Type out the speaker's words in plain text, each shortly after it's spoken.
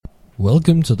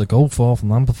Welcome to the Go Forth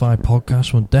and Amplify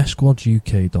podcast from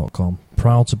DeathSquadUK.com.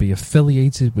 Proud to be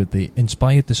affiliated with the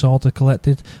Inspired Disorder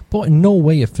Collective, but in no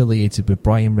way affiliated with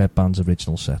Brian Redband's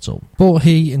original setup. But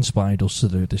he inspired us to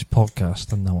do this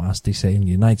podcast, and now, as they say in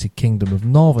the United Kingdom of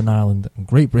Northern Ireland and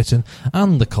Great Britain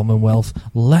and the Commonwealth,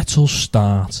 let us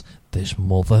start this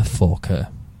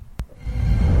motherfucker.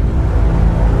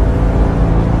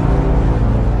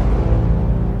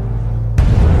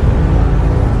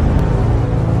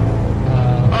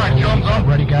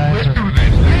 Ready, guys? Let's do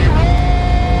this.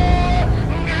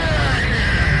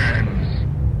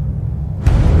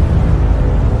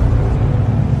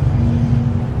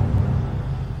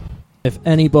 If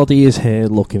anybody is here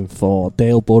looking for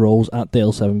Dale Burrows at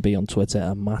Dale7B on Twitter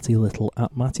and Matty Little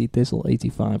at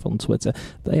MattyDizzle85 on Twitter,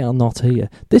 they are not here.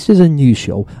 This is a new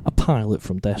show, a pilot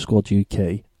from Death Squad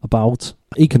UK about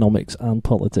economics and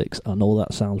politics. I know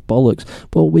that sounds bollocks,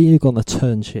 but we are going to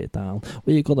turn shit down.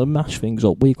 We are going to mash things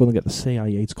up. We are going to get the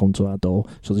CIA to come to our door.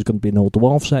 So there's going to be no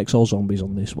dwarf sex or zombies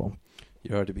on this one.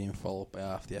 You're already being followed by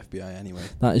half the FBI anyway.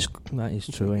 That is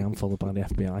true. I am followed by the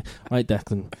FBI. Right,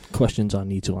 Declan, questions I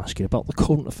need to ask you about the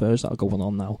current affairs that are going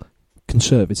on now.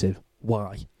 Conservative.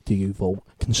 Why do you vote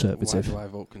Conservative? Why do I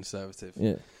vote Conservative?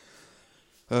 Yeah.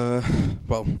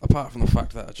 Well, apart from the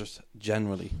fact that I just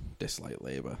generally dislike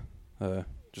Labour,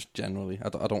 just generally, I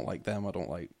don't like them. I don't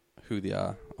like who they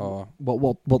are or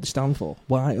What they stand for?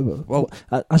 Why? Well,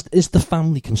 is the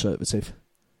family Conservative?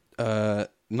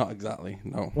 not exactly.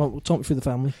 No. Well, talk me through the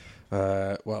family.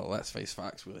 Well, let's face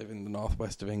facts. We live in the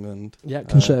northwest of England. Yeah,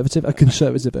 Conservative, a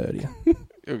Conservative area.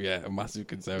 Oh yeah, a massive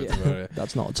Conservative area.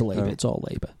 That's not to Labour, it's all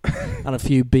Labour. And a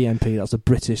few BNP, that's the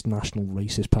British National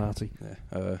Racist Party.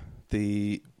 Yeah.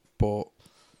 But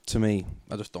to me,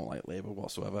 I just don't like Labour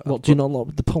whatsoever. What, do you not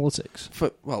like the politics?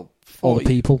 Or the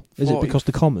people? Is it because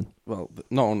they're common? Well,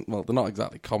 they're not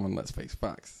exactly common, let's face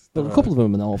facts. But a couple of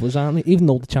them are Northerners, aren't they? Even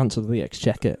though the Chancellor of the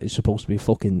Exchequer is supposed to be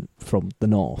fucking from the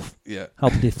North. Yeah. How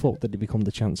did he become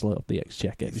the Chancellor of the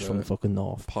Exchequer if he's from the fucking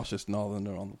North? Poshest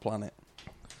Northerner on the planet.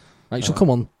 Right, so come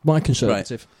on, why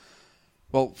Conservative?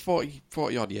 Right. Well,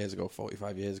 40 odd years ago,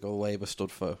 45 years ago, Labour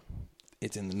stood for,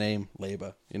 it's in the name,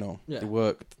 Labour, They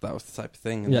worked, that was the type of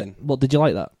thing. And then, well, did you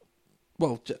like that?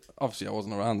 Well, obviously I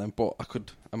wasn't around then, but I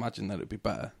could imagine that it'd be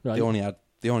better. Right.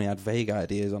 They only had vague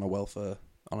ideas on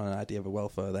an idea of a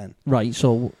welfare then. Right,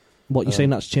 so what you're saying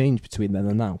that's changed between then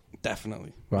and now?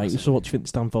 Definitely. Right, Massively. so what do you think they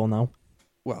stand for now?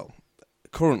 Well,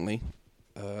 currently,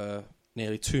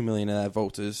 nearly 2 million of their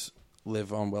voters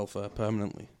live on welfare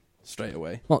permanently, straight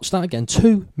away. What, start again,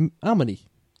 how many?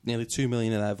 Nearly 2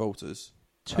 million of their voters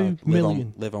 2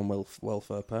 million? live on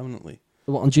welfare permanently.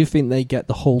 What, and do you think they get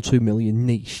the whole 2 million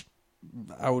niche? You've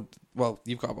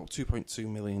got about 2.2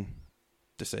 million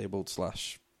disabled / Is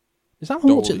that how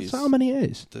much? Dollies. Is that how many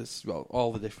it is? There's,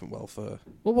 all the different welfare.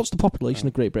 Well, what's the population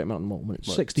of Great Britain at the moment?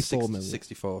 It's 64 million.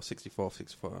 64,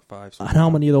 5. And how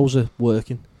many of those are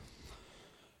working?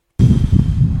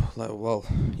 Well,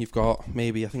 you've got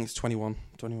maybe, I think it's 21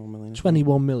 million.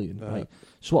 21 million, right.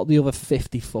 So what are the other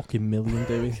 50 fucking million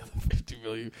doing? 50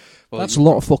 million. Well, that's a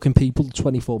lot of fucking people.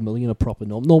 24 million are proper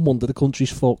no wonder the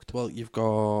country's fucked. Well, you've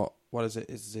got, what is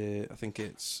it? I think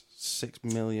it's 6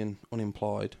 million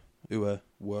unemployed who are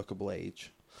workable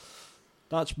age.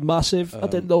 That's massive. I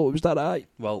didn't know it was that high.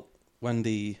 Well, when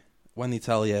they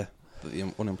tell you that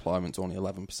the unemployment's only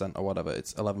 11% or whatever,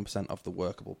 it's 11% of the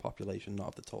workable population, not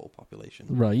of the total population.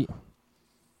 Right.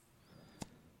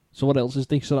 So what else is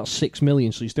there? So that's 6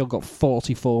 million, so you still got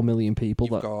 44 million people.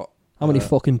 How many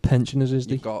fucking pensioners is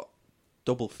there? You've got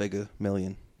double figure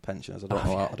million pensioners. I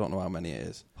don't know how many it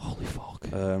is. Holy fuck.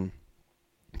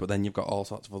 But then you've got all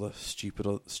sorts of other stupid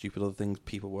other things.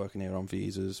 People working here on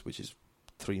visas, which is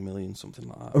 3 million, something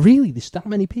like that. Really? There's that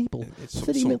many people? It's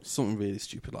something really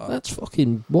stupid like that. That's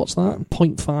fucking, what's that?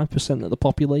 0.5% of the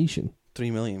population.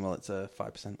 3 million, well, it's 5% of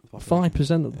the population.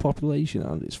 5% of the population,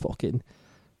 and it's fucking...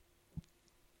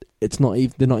 It's not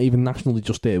even, they're not even nationally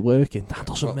just there working. That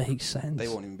doesn't make sense. They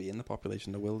won't even be in the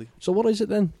population, will they? So what is it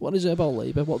then? What is it about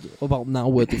Labour? What about now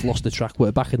where they've lost the track,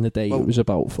 where back in the day it was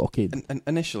about fucking... And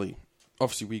initially,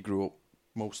 obviously we grew up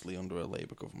mostly under a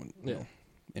Labour government. You know,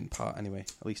 in part anyway.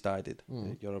 At least I did.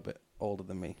 You're a bit older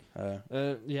than me.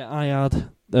 I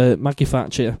had Maggie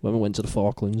Thatcher when we went to the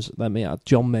Falklands. Then we had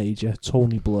John Major,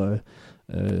 Tony Blair,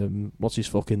 what's his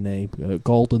fucking name?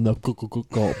 Gordon the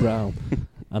Gort Brown.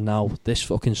 And now this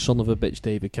fucking son of a bitch,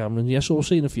 David Cameron. Yes, we've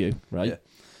seen a few, right? Yeah.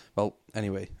 Well,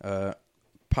 anyway,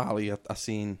 partly I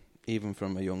seen, even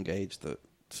from a young age, that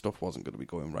stuff wasn't going to be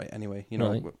going right anyway.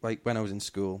 Like when I was in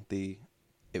school, the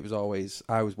it was always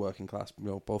I was working class.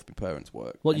 Both my parents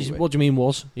work. What do you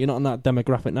mean? You're not in that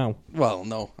demographic now? Well,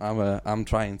 no, I'm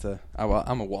trying to.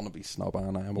 I'm a wannabe snob,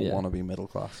 aren't I? I'm a wannabe middle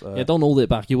class. Don't hold it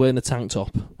back. You're wearing a tank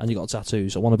top and you got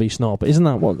tattoos. I want to be snob. But isn't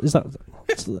that what? Is that?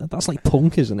 That's like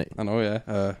punk, isn't it? I know.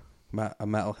 Yeah. A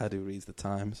metalhead who reads the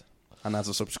Times and has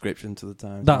a subscription to the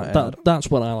Times. That's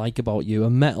what I like about you. A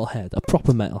metalhead, a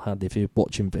proper metalhead. If you're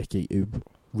watching Vicky, who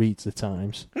reads the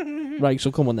Times. Right.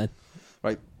 So come on then.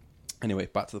 Right. Anyway,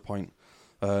 back to the point.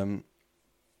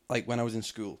 Like when I was in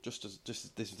school, just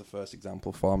this is the first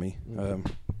example for me. When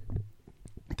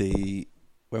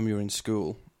we were in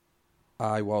school,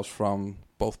 I was from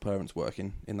both parents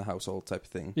working in the household type of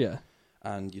thing. Yeah.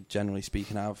 And you generally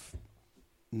speaking have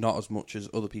not as much as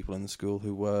other people in the school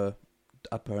who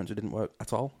had parents who didn't work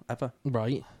at all, ever.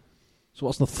 Right. So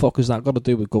what the fuck has that got to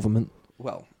do with government?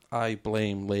 Well, I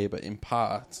blame Labour in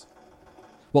part.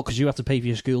 What, because you have to pay for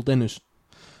your school dinners?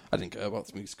 I didn't care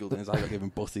about my school dinners. I got given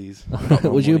butties.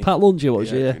 Was you a pat lunch?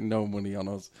 Yeah. No money on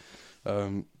us.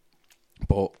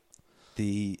 But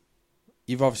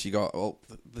you've obviously got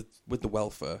with the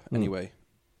welfare anyway.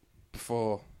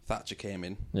 Before Thatcher came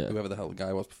in, whoever the hell the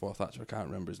guy was before Thatcher, I can't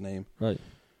remember his name. Right.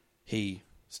 He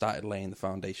started laying the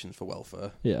foundations for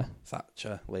welfare. Yeah.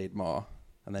 Thatcher laid more,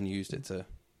 and then used it to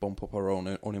bump up her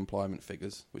own unemployment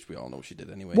figures, which we all know she did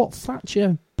anyway. What,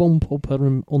 Thatcher bump up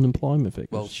her unemployment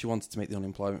figures? Well, she wanted to make the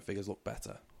unemployment figures look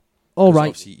better. Oh,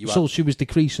 right. So she was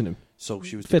decreasing them. So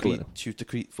she was fiddling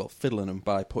them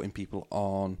by putting people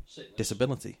on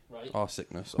disability or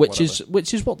sickness, or which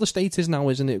is what the state is now,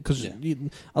 isn't it? Because I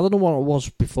don't know what it was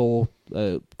before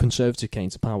Conservative came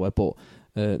to power, but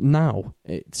now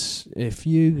it's if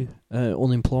you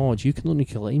unemployed, you can only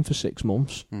claim for 6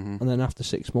 months, and then after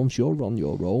 6 months you're on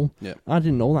your own. Yeah. I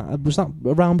didn't know that. Was that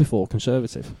around before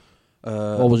Conservative,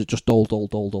 or was it just dole?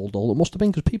 It must have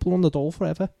been because people were on the dole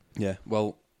forever. Yeah.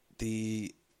 Well,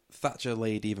 the Thatcher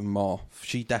laid even more.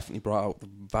 She definitely brought out the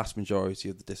vast majority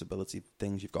of the disability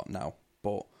things you've got now.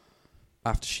 But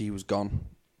after she was gone,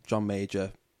 John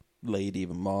Major laid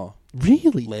even more.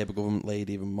 Really? Labour government laid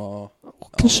even more.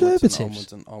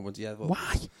 Conservatives? Onwards, yeah. Well,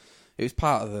 why? It was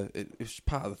part of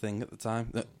the thing at the time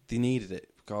that they needed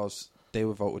it because they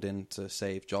were voted in to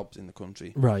save jobs in the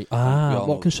country. Right.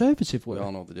 What Conservative were? We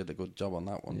all know they did a good job on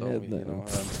that one, don't we?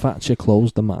 Thatcher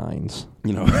closed the mines.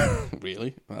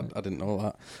 Really? I didn't know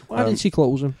that. Why did she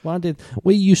close them?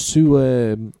 We used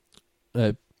to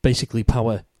basically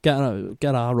get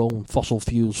our own fossil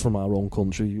fuels from our own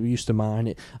country. We used to mine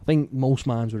it. I think most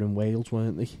mines were in Wales,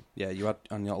 weren't they? Yeah, you had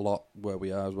a lot where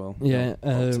we are as well. Yeah,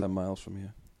 about 10 miles from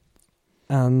here.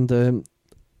 And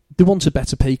they wanted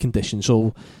better pay conditions,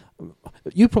 so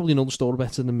you probably know the story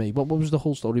better than me. What was the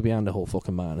whole story behind the whole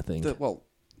fucking miner thing?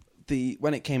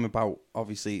 When it came about,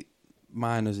 obviously,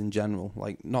 miners in general,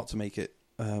 like, not to make it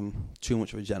too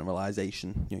much of a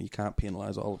generalisation, you can't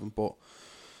penalise all of them, but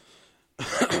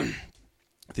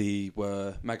they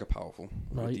were mega powerful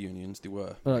with the unions. They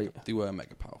were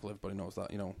mega powerful. Everybody knows that.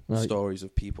 Stories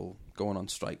of people going on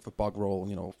strike for bog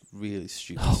roll. Really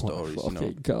stupid stories.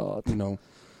 God.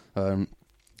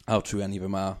 How true any of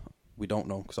them are, we don't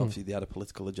know because obviously they had a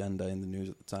political agenda in the news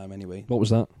at the time. Anyway, what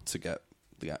was that? To get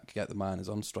the miners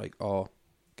on strike or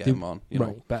get them on.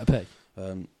 Better pay.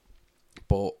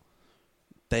 But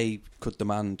they could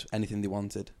demand anything they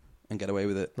wanted and get away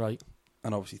with it. Right.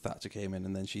 And obviously Thatcher came in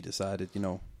and then she decided,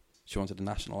 she wanted to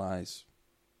nationalise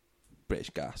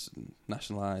British Gas and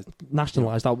nationalise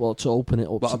that well to open it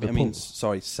up.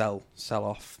 Sell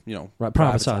off, right,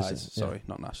 privatise. Sorry,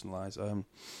 not nationalise.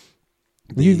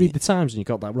 You read the Times and you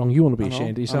got that wrong. You want to be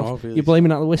ashamed of yourself. Really. You're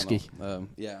blaming that on the whiskey.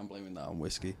 Yeah, I'm blaming that on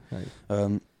whiskey. Right.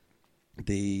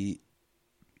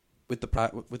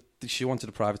 She wanted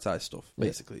to privatise stuff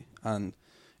basically, and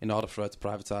in order for her to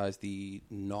privatise the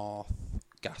North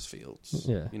gas fields,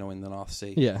 in the North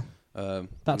Sea,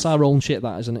 that's our own shit,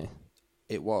 that isn't it?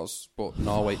 It was, but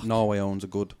Norway owns a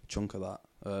good chunk of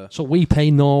that. So we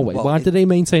pay Norway. Why do they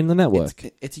maintain the network?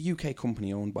 It's a UK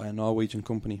company owned by a Norwegian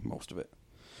company, most of it.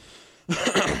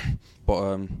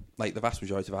 But the vast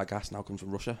majority of our gas now comes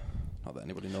from Russia. Not that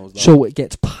anybody knows that. So it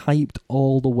gets piped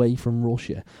all the way from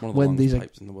Russia. One of the longest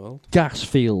pipes in the world. Gas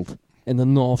field in the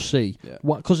North Sea. Yeah.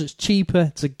 Because it's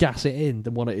cheaper to gas it in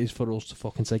than what it is for us to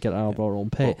fucking take it out of our own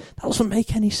pit. That doesn't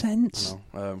make any sense.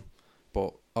 I know.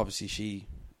 But obviously she,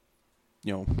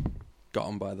 got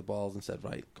on by the balls and said,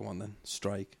 right, come on then,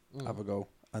 strike, have a go.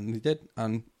 And they did.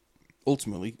 And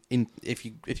ultimately, if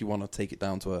you want to take it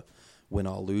down to a win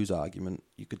or lose argument,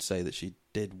 you could say that she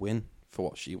did win for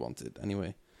what she wanted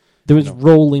anyway. There was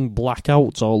rolling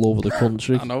blackouts all over the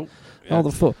country. I know. How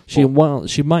the fuck? She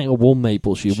might have won, mate,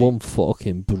 but she won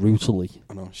fucking brutally.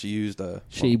 I know. She used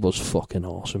She was fucking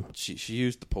awesome. She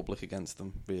used the public against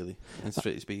them, really, and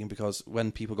strictly speaking, because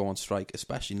when people go on strike,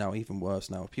 especially now, even worse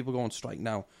now, if people go on strike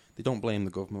now, they don't blame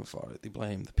the government for it. They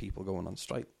blame the people going on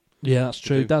strike. Yeah, that's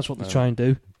true. That's what they try and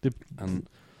do.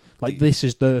 This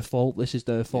is their fault. This is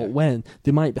their fault. Yeah. When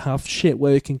they might have shit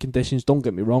working conditions. Don't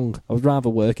get me wrong. I would rather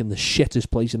work in the shittest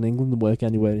place in England than work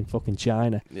anywhere in fucking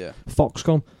China. Yeah.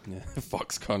 Foxconn. Yeah.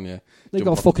 Foxconn. Yeah. They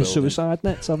got fucking suicide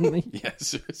nets, haven't they? Yeah,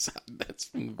 suicide nets.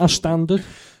 As standard.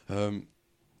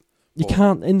 You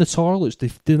can't in the toilets.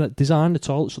 They've designed the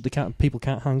toilets so people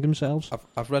can't hang themselves.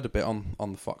 I've read a bit on the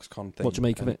Foxconn thing. What do you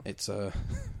make of it? It's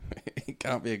it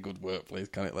can't be a good workplace,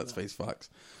 can it? Let's face facts.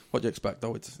 What do you expect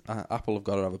though? It's Apple have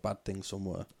got to have a bad thing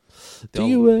somewhere. Do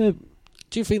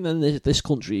you think then this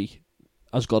country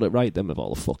has got it right then with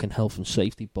all the fucking health and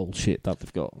safety bullshit that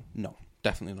they've got? No,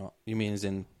 definitely not. You mean as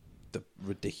in the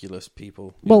ridiculous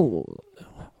people? Well,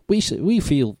 we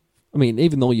feel. I mean,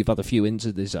 even though you've had a few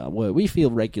incidents at work, we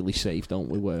feel regularly safe, don't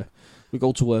we? Where we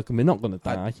go to work and we're not going to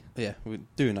die. Yeah, we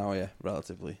do now. Yeah,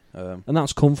 relatively. And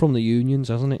that's come from the unions,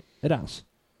 hasn't it? It has.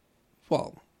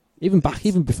 Well, even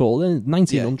before then,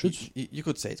 1900s. Yeah, you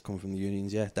could say it's coming from the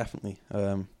unions. Yeah, definitely.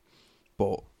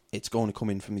 But it's going to come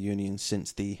in from the unions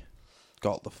since they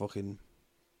got the fucking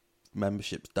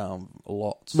memberships down a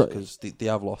lot, because they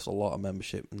have lost a lot of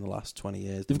membership in the last 20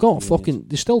 years. They've got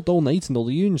they're still donating. All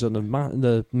the unions and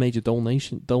the major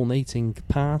donating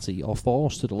party are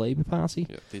forced to the Labour Party.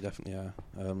 Yeah, they definitely are.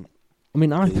 I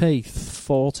mean, I pay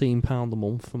 £14 a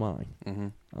month for mine. Mm-hmm.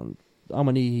 And how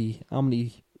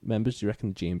many members do you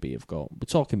reckon the GMB have got? We're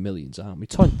talking millions, aren't we?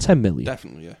 10 million.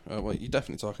 Definitely, yeah. Well, you're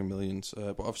definitely talking millions.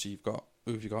 But obviously,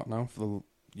 who have you got now for the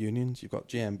unions? You've got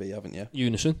GMB, haven't you?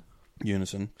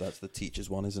 Unison. That's the teachers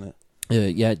one, isn't it?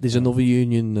 Yeah. There's another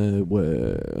union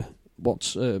where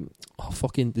there's a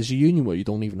union where you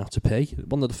don't even have to pay.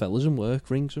 One of the fellas in work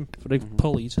rings him for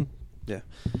Paul Eaton. Yeah.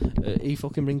 He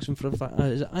fucking rings him for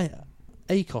is it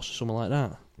ACOS or something like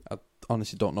that? I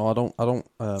honestly don't know.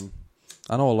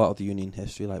 I know a lot of the union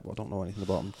history, but I don't know anything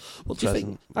about them. What do you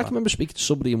think? I can remember speaking to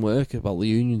somebody in work about the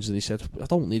unions, and he said, I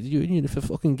don't need a union. If I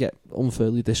fucking get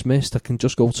unfairly dismissed, I can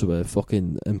just go to a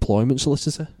fucking employment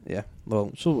solicitor. Yeah,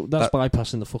 well... So that's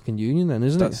bypassing the fucking union then,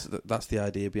 isn't it? That's the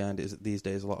idea behind it, is that these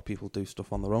days a lot of people do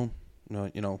stuff on their own.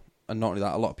 You know, and not only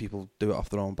that, a lot of people do it off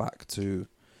their own back to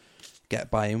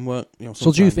get by-in work.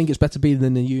 So do you think it's better being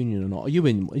in a union or not? Are you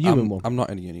in one? I'm not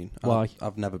in a union. Why?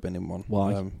 I've never been in one.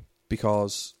 Why?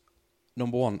 Because...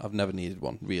 Number one, I've never needed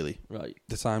one, really. Right.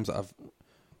 The times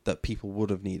that people would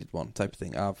have needed one, type of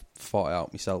thing, I've fought it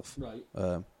out myself.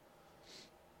 Right.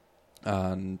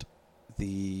 And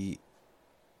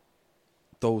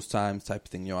those times, type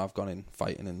of thing, I've gone in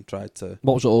fighting and tried to...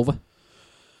 What was it over?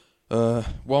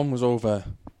 One was over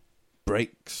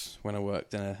breaks when I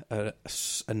worked in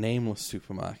a nameless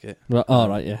supermarket. Right. Oh,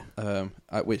 right, yeah.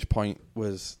 At which point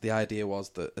the idea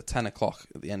was that at 10 o'clock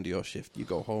at the end of your shift, you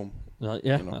go home. Right,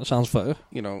 yeah, that sounds fair.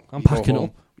 I'm packing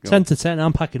up. 10 to 10,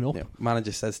 I'm packing up.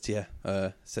 Manager says to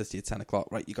you, 10 o'clock,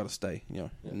 right, you got to stay.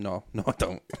 No, I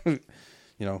don't.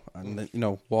 And then,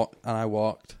 what? And I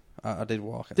walked. I did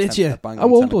walk. Did you? How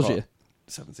old was you?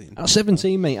 17. At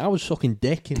 17, mate, I was fucking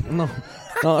dicking. No,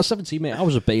 at 17, mate, I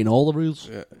was obeying all the rules.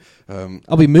 Yeah.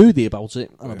 I'll be moody about it,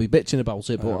 and I'll be bitching about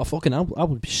it, but I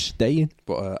would be staying.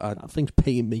 But that thing's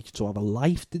paying me to have a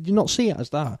life. Did you not see it as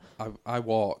that? I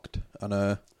walked, and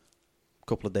a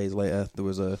couple of days later, there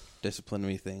was a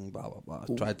disciplinary thing, blah, blah,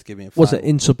 blah. Tried to give me a fine. Was it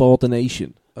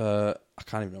insubordination? I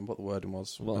can't even remember what the wording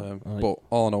was. But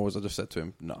all I know is I just said to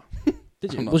him, no.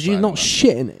 Did you? Was you not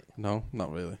shitting it? No,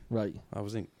 not really. Right. I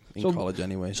was in college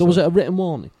anyway. So was it a written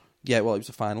warning? Yeah, well, it was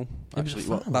a final. Actually,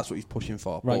 well, that's what he's pushing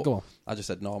for. Right, go on. I just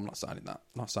said, no, I'm not signing that.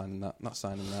 Not signing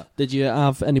that. Did you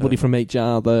have anybody from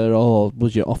HR there, or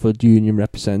was you offered union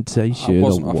representation? I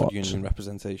wasn't offered union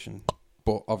representation,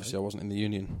 but obviously I wasn't in the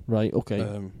union. Right, okay.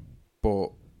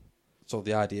 So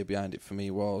the idea behind it for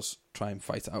me was try and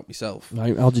fight it out myself.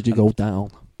 Right, how did you go down?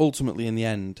 Ultimately, in the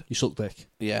end... You sucked dick?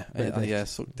 Yeah,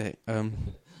 sucked dick.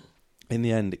 In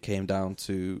the end, it came down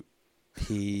to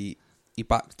he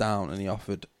backed down and he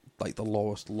offered like the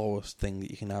lowest thing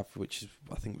that you can have, which is,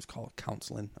 I think it was called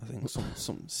counselling. I think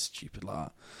something stupid like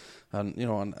that. And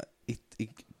and he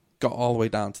got all the way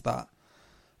down to that,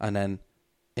 and then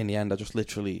in the end, I just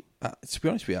literally, to be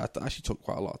honest with you, I actually took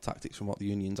quite a lot of tactics from what the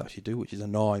unions actually do, which is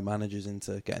annoy managers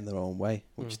into getting their own way,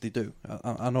 which they do.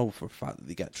 I know for a fact that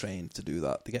they get trained to do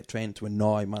that. They get trained to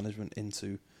annoy management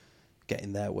into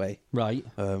getting their way. Right.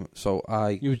 So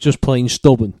You were just plain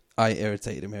stubborn. I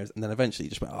irritated him, and then eventually he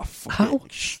just went, oh, fuck How?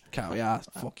 it. can't be asked.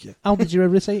 Fuck you. How did you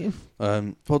irritate him?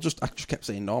 Well, I just kept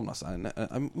saying no, I'm not signing it.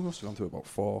 We must have gone through about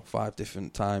 4 or 5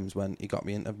 different times when he got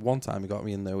me in. One time he got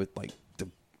me in there with like the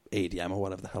ADM or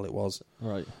whatever the hell it was.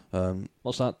 Right.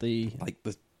 What's that? The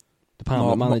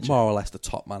Department manager, more or less the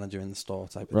top manager in the store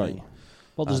type of thing.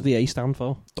 What does the A stand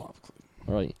for? Don't have a clue.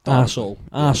 Right.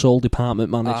 Arsehole department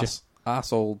manager.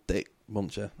 Arsehole dick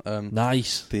muncher.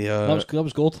 Nice. That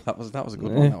was good. That was a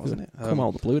good one, wasn't it? Come out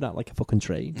of the blue, that like a fucking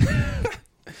train.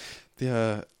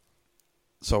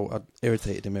 So I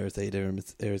irritated him.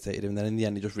 Then in the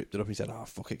end, he just ripped it up. He said, "Oh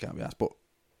fuck it, can't be asked." But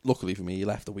luckily for me, he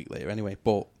left a week later anyway.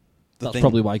 But that's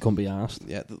probably why he couldn't be asked.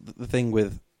 Yeah, the thing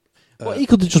with. Well, he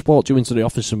could have just walked you into the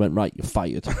office and went, "Right, you're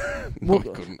fired." No, he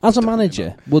couldn't. As a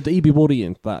manager, would he be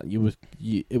worrying that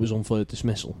it was unfair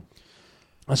dismissal?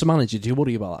 As a manager, do you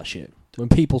worry about that shit? When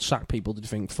people sack people, do you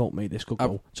think, "Fuck me, this could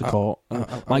go to court"?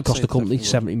 Might cost the company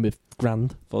 70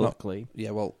 grand for that claim.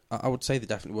 Yeah, well, I would say they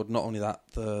definitely would. Not only that,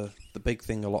 the big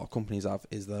thing a lot of companies have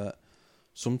is that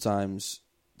sometimes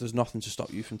there's nothing to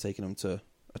stop you from taking them to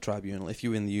a tribunal. If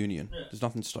you're in the union, there's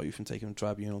nothing to stop you from taking them to a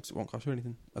tribunal because it won't cost you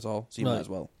anything at all. So you might as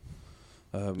well.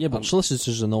 But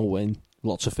solicitors are no-win.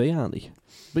 Lots of fee, aren't they?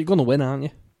 But you're going to win, aren't you?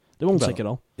 They won't take it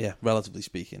all. Yeah, relatively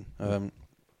speaking. And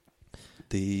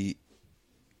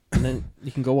then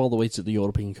you can go all the way to the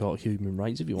European Court of Human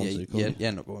Rights if you want to. Yeah, you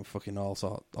end up going fucking all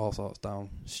sorts down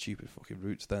stupid fucking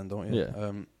routes then, don't you?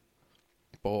 Yeah.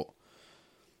 But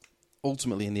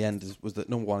ultimately, in the end, was that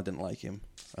number one, I didn't like him.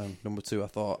 Number two, I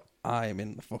thought I am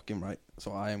in the fucking right,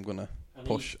 so I am gonna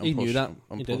push. He knew that.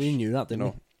 He knew that,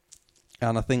 didn't he?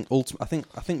 And I think I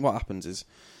think what happens is,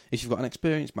 if you've got an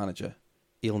experienced manager,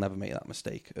 he'll never make that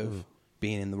mistake of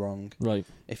being in the wrong. Right.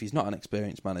 If he's not an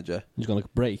experienced manager, he's going to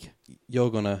break. You're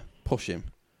going to push him,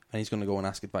 and he's going to go and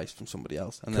ask advice from somebody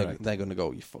else, and they're going to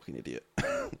go, "You fucking idiot,"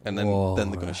 and then they're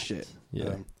going to shit.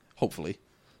 Yeah. Hopefully,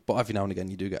 but every now and again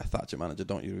you do get a Thatcher manager,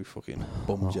 don't you? Who fucking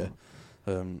bums you.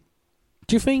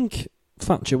 Do you think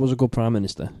Thatcher was a good prime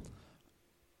minister?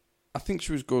 I think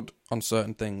she was good on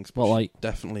certain things, but like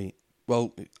definitely.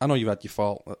 Well, I know you've had your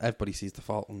fault. Everybody sees the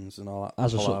fault ones and all that.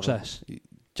 As a success.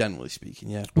 Generally speaking,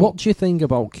 yeah. What do you think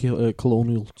about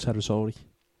colonial territory?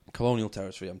 Colonial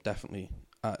territory, I'm definitely...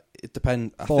 it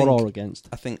depends. For or against?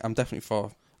 I think I'm definitely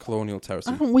for colonial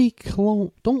territory. Aren't we...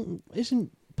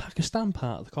 Isn't Pakistan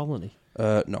part of the colony?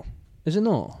 No. Is it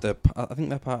not? I think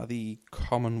they're part of the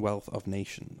Commonwealth of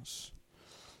Nations.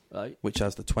 Right. Which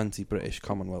has the 20 British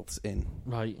Commonwealths in.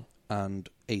 Right. And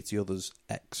 80 others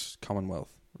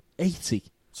ex-Commonwealth. 80?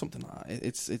 Something like that.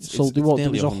 It's there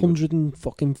was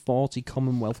 140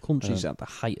 Commonwealth countries at the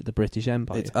height of the British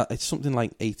Empire. It's something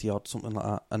like 80 odd, something like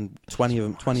that, and 20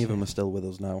 of them are still with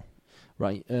us now.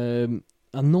 Right.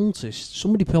 I noticed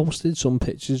somebody posted some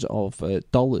pictures of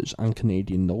dollars and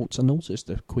Canadian notes. I noticed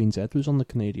the Queen's head was on the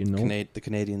Canadian note. The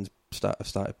Canadians have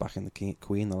started backing the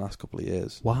Queen the last couple of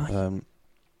years. Why?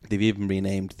 They've even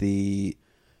renamed the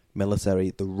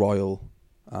military the Royal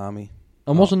Army.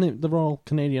 And wasn't it the Royal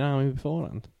Canadian Army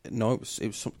beforehand? No, it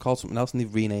was called something else, and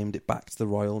they've renamed it back to the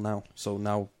Royal now. So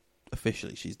now,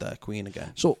 officially, she's their Queen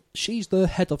again. So she's the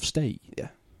head of state? Yeah.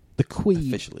 The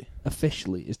Queen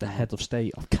officially is the head of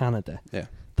state of Canada? Yeah.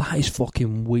 That is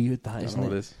fucking weird, isn't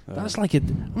it? It is. That's like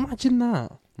imagine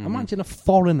that. Mm-hmm. Imagine a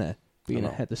foreigner being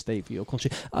a head of state for your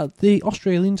country. The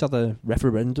Australians had a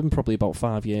referendum probably about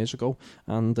 5 years ago,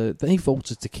 and they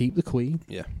voted to keep the Queen.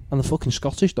 Yeah. And the fucking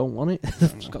Scottish don't want it. The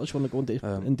Scottish want to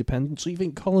go independent. So you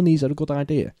think colonies are a good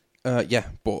idea? Yeah,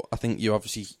 but I think you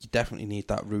definitely need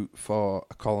that route for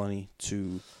a colony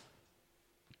to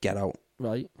get out.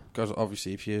 Right. Because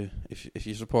obviously, if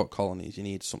you support colonies, you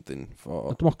need something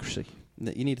for a democracy.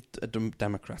 You need a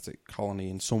democratic colony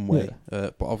in some way. Yeah.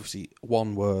 But obviously,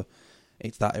 one where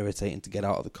it's that irritating to get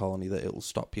out of the colony that it'll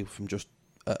stop people from just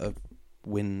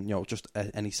just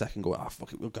any second going,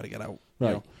 fuck it, we've got to get out.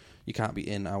 Right. You can't be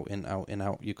in, out, in, out, in,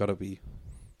 out. You've got to be,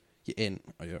 you're in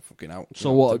or you're fucking out.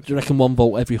 So what, do you reckon one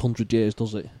vote every 100 years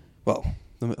does it? Well,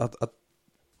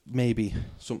 maybe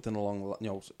something along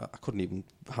the I couldn't even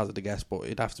hazard a guess, but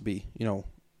it'd have to be,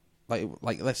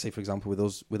 like let's say, for example,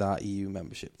 with our EU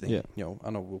membership thing. Yeah.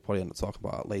 I know we'll probably end up talking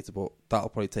about that later, but that'll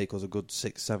probably take us a good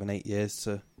 6, 7, 8 years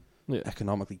to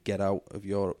economically get out of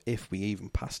Europe if we even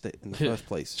passed it in the first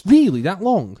place. Really, that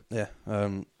long? Yeah.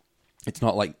 It's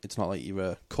not like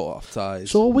you cut off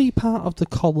ties. So are we part of the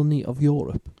colony of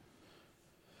Europe?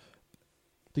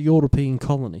 The European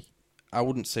colony? I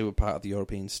wouldn't say we're part of the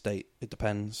European state. It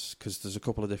depends, because there's a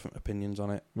couple of different opinions on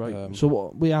it. Right.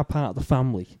 So we are part of the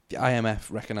family. The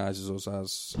IMF recognises us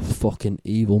as fucking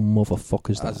evil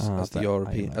motherfuckers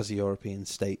as a European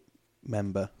state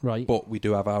member. Right. But we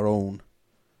do have our own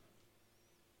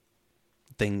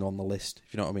thing on the list,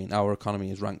 if you know what I mean. Our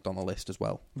economy is ranked on the list as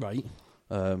well. Right.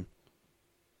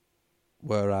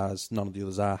 Whereas none of the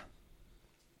others are.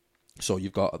 So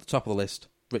you've got at the top of the list,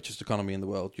 richest economy in the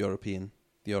world, the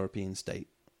European state,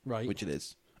 Right. which it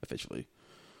is officially.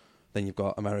 Then you've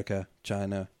got America,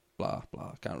 China, blah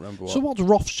blah. Can't remember what. So what's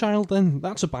Rothschild then?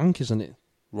 That's a bank, isn't it?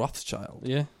 Rothschild.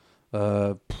 Yeah.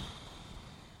 I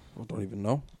don't even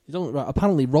know. You don't. Right,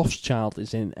 apparently, Rothschild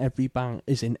is in every bank,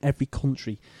 is in every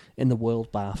country in the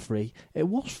world bar 3. It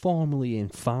was formerly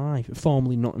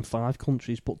not in 5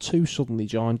 countries, but 2 suddenly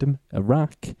joined them: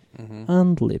 Iraq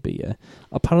and Libya.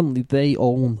 Apparently, they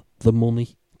own the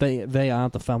money. They are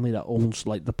the family that owns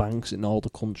like the banks in all the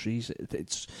countries.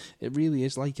 It really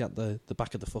is like at the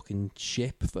back of the fucking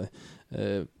ship for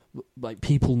like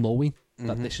people knowing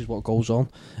that this is what goes on.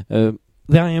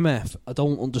 The IMF, I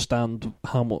don't understand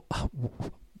how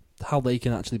they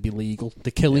can actually be legal.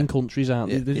 They're killing countries,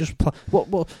 aren't they? They just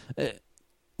what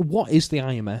is the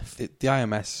IMF? The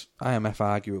IMF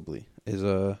arguably is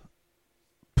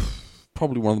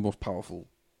probably one of the most powerful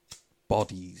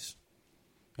bodies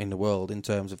in the world in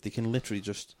terms of they can literally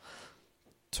just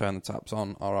turn the taps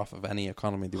on or off of any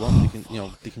economy they want.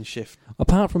 They can shift.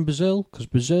 Apart from Brazil, because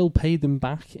Brazil paid them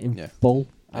back in full,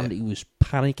 and he was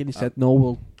panicking. He said, "No,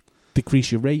 we'll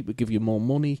decrease your rate, we'll give you more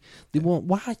money." They want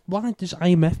why does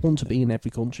IMF want to be in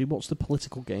every country? What's the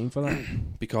political game for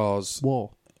that? Because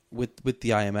war with the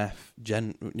IMF,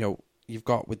 you've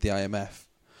got with the IMF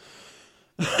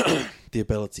the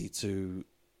ability to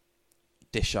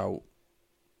dish out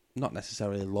not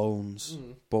necessarily loans,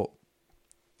 but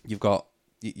you've got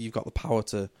the power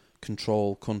to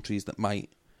control countries that might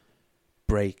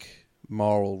break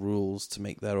moral rules to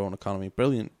make their own economy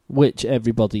brilliant. Which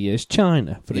everybody is.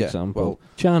 China, for example. Well,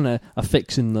 China are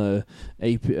fixing the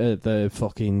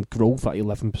fucking growth at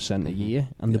 11% a year,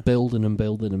 and they're building and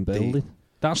building and building.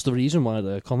 That's the reason why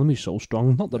their economy's so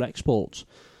strong, not their exports.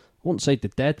 I wouldn't say they're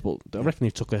dead, but I reckon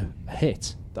they took a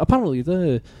hit. Apparently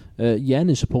the yen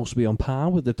is supposed to be on par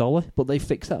with the dollar, but they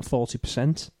fixed that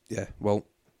 40%. Yeah, well,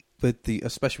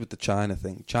 especially with the China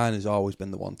thing, China's always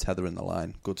been the one tethering the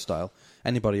line, good style.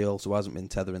 Anybody else who hasn't been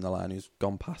tethering the line, who's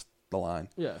gone past the line,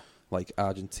 like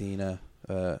Argentina,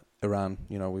 Iran,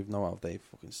 we know how they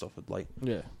fucking suffered. Like,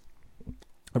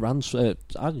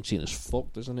 Argentina's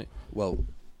fucked, isn't it? Well,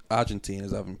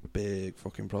 Argentina's having big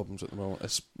fucking problems at the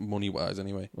moment, money-wise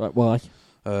anyway. Right, why?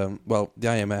 Well, the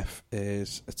IMF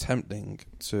is attempting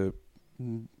to...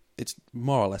 It's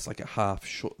more or less like a half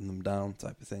shutting them down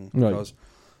type of thing. Right. Because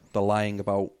they're lying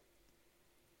about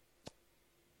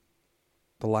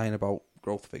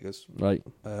growth figures. Right.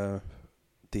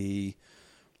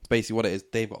 Basically what it is,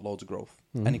 they've got loads of growth.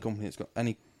 Any country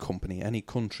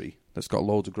that's got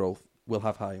loads of growth will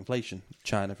have high inflation.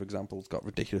 China, for example, has got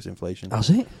ridiculous inflation. Has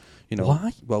it?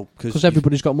 Why? Well, because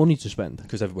everybody's got money to spend.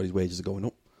 Because everybody's wages are going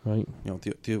up. Right.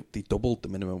 They doubled the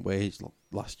minimum wage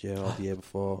last year or the year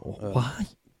before. Why?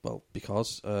 Well,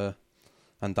 because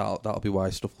and that'll be why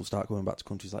stuff will start going back to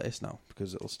countries like this now,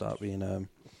 because it'll start being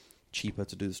cheaper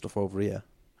to do the stuff over here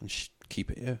and keep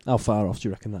it here. How far off do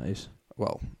you reckon that is?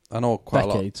 Well, I know quite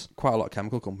Decades. a lot of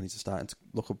chemical companies are starting to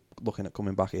looking at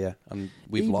coming back here, and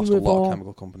we've lost a lot of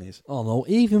chemical companies. Oh no!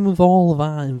 Even with all of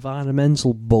our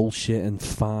environmental bullshit and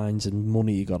fines and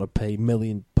money you got to pay £1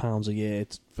 million a year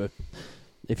for,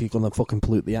 if you're going to fucking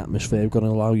pollute the atmosphere, we're going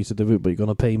to allow you to do it, but you're going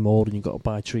to pay more, and you've got to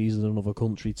buy trees in another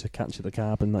country to capture the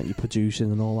carbon that you're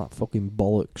producing and all that fucking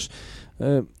bollocks.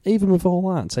 Even with all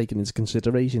that taken into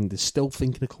consideration, they're still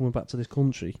thinking of coming back to this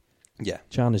country. Yeah,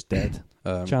 China's dead.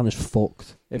 China's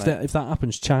fucked. If that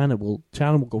happens, China will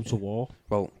go to war.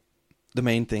 Well, the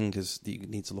main thing that you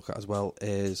need to look at as well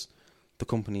is the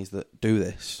companies that do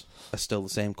this are still the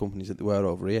same companies that they were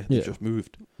over here. They've just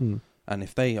moved. And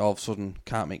if they all of a sudden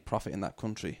can't make profit in that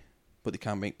country, but they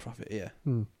can make profit here,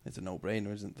 it's a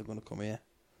no-brainer, isn't it? They're going to come here.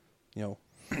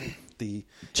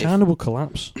 China will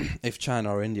collapse. If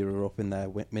China or India are up in their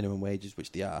minimum wages,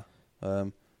 which they are,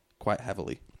 quite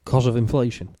heavily. Because of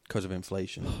inflation.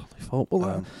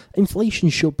 Inflation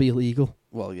should be illegal.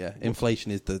 Well, yeah,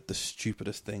 inflation is the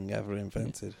stupidest thing ever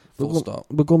invented. Full stop.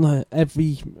 We're gonna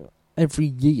every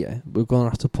year we're gonna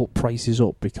have to put prices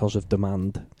up because of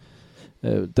demand.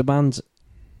 Demand's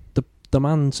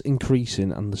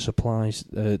increasing and the supply's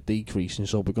decreasing,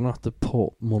 so we're going to have to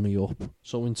put money up.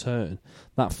 So in turn,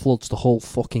 that floods the whole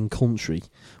fucking country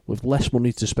with less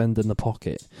money to spend in the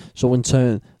pocket. So in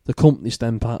turn, the companies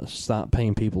then start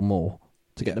paying people more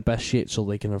to get the best shit so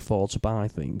they can afford to buy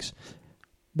things.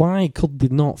 Why could they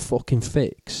not fucking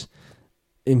fix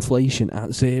inflation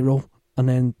at 0 and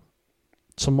then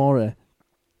tomorrow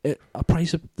the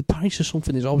price of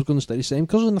something is always going to stay the same?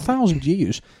 Because in 1,000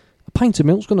 years... A pint of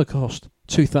milk's going to cost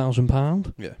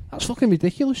 £2,000. Yeah. That's fucking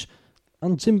ridiculous.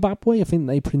 And Zimbabwe, I think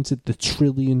they printed the $1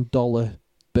 trillion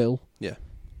bill. Yeah.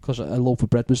 Because a loaf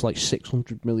of bread was like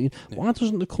 600 million. Yeah. Why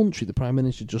doesn't the country, the Prime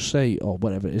Minister, just say, or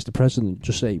whatever it is, the President,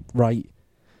 just say, right,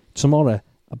 tomorrow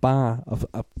a bar of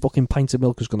a fucking pint of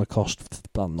milk is going to cost, I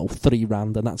don't know,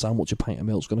 £3, and that's how much a pint of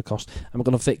milk's going to cost. And we're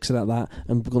going to fix it at that,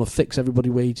 and we're going to fix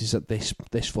everybody's wages at this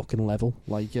fucking level.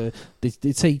 Like they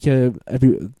take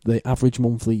the average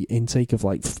monthly intake of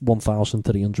like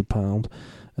 £1,300.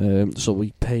 So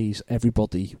he pays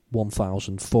everybody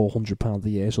 £1,400 a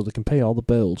year, so they can pay all the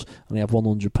bills, and they have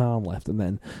 £100 left. And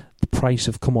then the price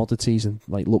of commodities and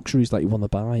like luxuries that you want to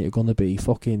buy are going to be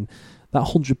fucking. That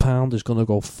 £100 is going to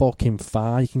go fucking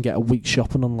far. You can get a week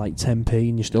shopping on like 10p,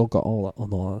 and you still got all that. Oh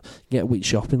no, you get a week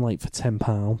shopping like for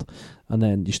 £10, and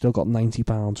then you still got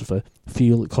 £90 for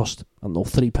fuel. It cost, I don't know,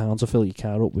 £3 to fill your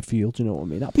car up with fuel. Do you know what I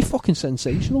mean? That'd be fucking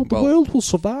sensational. The world will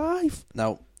survive.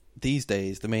 Now, these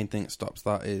days, the main thing that stops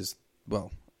that is,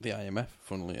 well, the IMF,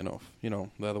 funnily enough. You know,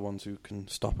 they're the ones who can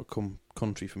stop a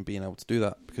country from being able to do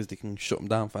that, because they can shut them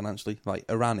down financially. Like,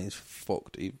 Iran is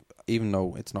fucked, even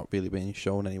though it's not really being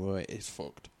shown anywhere, it is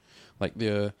fucked. Like,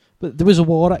 But there was a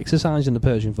war exercise in the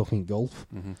Persian fucking Gulf.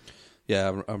 Mm-hmm.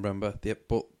 Yeah, I remember.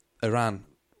 But Iran,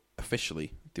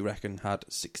 officially, they reckon, had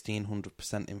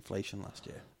 1,600% inflation last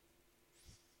year.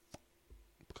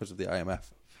 Because of the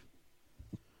IMF.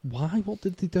 Why? What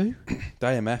did they do? The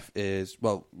IMF is,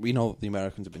 well, we know the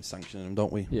Americans have been sanctioning them,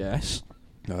 don't we? Yes.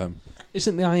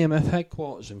 Isn't the IMF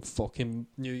headquarters in fucking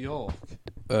New York?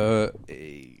 I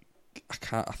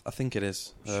think it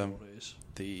is. Sure it is.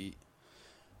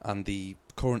 The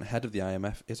current head of the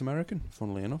IMF is American,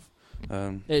 funnily enough.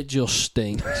 It just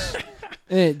stinks.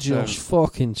 It just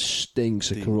fucking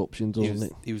stinks of corruption, doesn't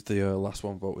it? He was the last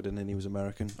one voted in, and he was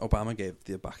American. Obama gave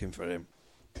the backing for him.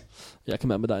 Yeah, I can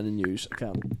remember that in the news. I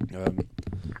can.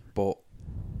 But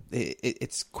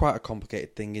it's quite a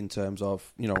complicated thing in terms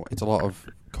of, you know, it's a lot of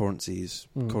currencies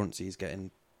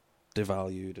getting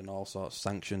devalued and all sorts of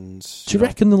sanctions. Do you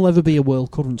reckon there'll ever be a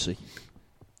world currency?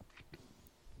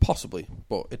 Possibly,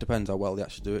 but it depends how well they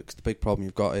actually do it, because the big problem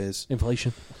you've got is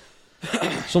inflation.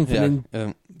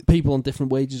 People on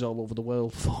different wages all over the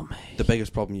world. For me, the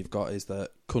biggest problem you've got is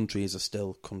that countries are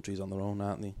still countries on their own,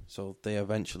 aren't they? So they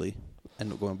eventually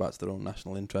end up going back to their own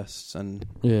national interests and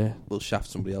will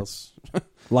shaft somebody else.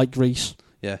 Like Greece.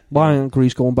 Yeah. Why aren't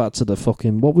Greece going back to the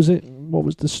fucking... What was it? What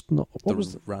was this? The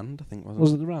Rand, I think, wasn't it?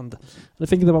 Was it the Rand? They're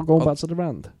thinking about going back to the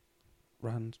Rand.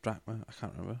 Rand, drachma, I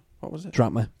can't remember. What was it?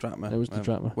 Drachma. Drachma. It was the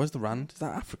drachma. Where's the Rand? Is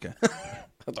that Africa?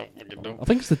 I don't fucking know. I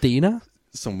think it's the dinar.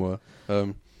 Somewhere.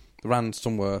 The Rand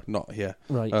somewhere, not here.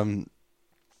 Right.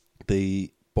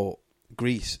 But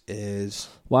Greece is...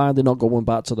 Why are they not going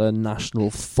back to their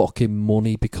national fucking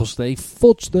money? Because they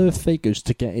fudged their figures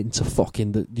to get into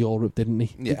fucking Europe, didn't they?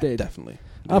 Yeah, they did. Definitely.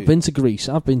 I've been to Greece.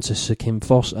 I've been to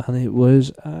Zakynthos, and it was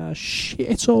a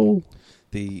shithole.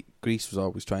 Greece was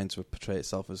always trying to portray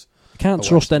itself as... You can't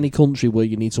trust any country where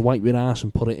you need to wipe your ass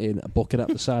and put it in a bucket at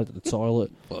the side of the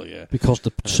toilet. Well, yeah. Because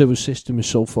the sewer system is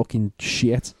so fucking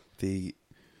shit. You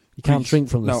can't drink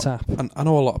from the tap. I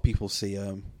know a lot of people see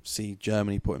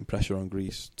Germany putting pressure on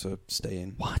Greece to stay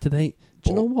in. Why do they... Do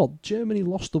you know what? Germany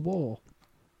lost the war.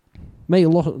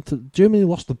 Germany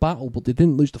lost the battle, but they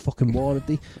didn't lose the fucking war, did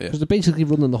they? Because they're basically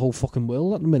running the whole fucking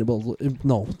world at the minute. Well,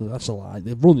 no, that's a lie.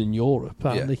 They're running Europe,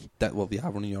 aren't they? They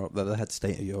are running Europe. They're the head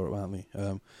state of Europe, aren't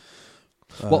they?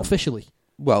 What, officially?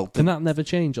 Well, can that never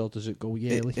change, or does it go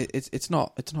yearly? It's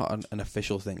not an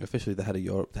official thing. Officially, the head of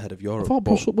Europe. I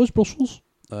thought where's Brussels?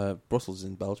 Brussels is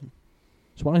in Belgium.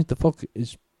 So why the fuck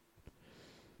is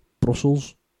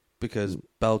Brussels? Because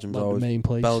Belgium's like always the main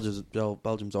place.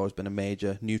 Belgium's always been a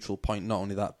major neutral point. Not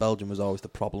only that, Belgium was always the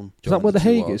problem. Is that where The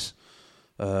Hague is?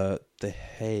 The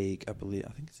Hague, I believe.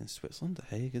 I think it's in Switzerland. The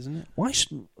Hague, isn't it? Why?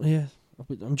 Yeah,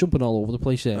 I'm jumping all over the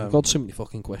place here. I've got so many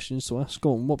fucking questions to ask.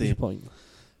 Go on. What was your point?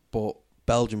 But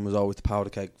Belgium was always the powder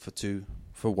keg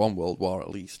for one world war at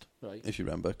least. Right. If you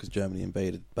remember, because Germany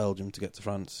invaded Belgium to get to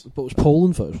France. But it was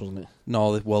Poland first, wasn't it?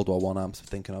 No, the World War One. I'm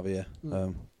thinking of here.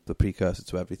 The precursor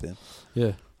to everything.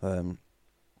 Yeah. But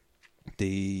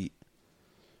the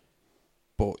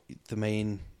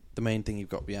main thing you've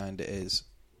got behind it is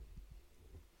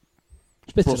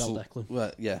spit it out, Declan.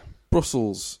 Well, yeah,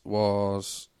 Brussels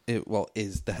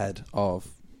is the head of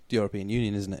the European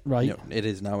Union, isn't it? Right. You know, it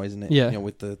is now, isn't it? Yeah. You know,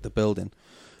 with the building,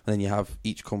 and then you have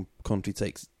each country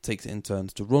takes it in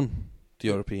turns to run the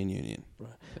European Union.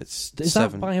 Right. Is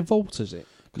that by a vote? Is it?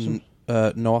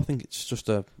 No, I think it's just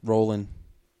a rolling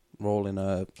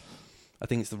I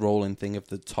think it's the rolling thing of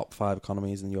the top 5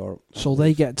 economies in Europe. So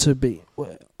they get to be...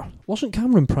 Wasn't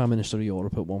Cameron Prime Minister of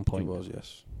Europe at one point? He was,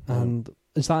 yes. And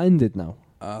is that ended now?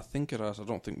 I think it has. I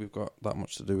don't think we've got that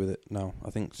much to do with it now. I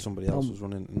think somebody else was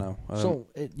running it now.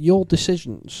 Your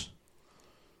decisions,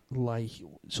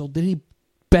 so did he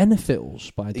benefit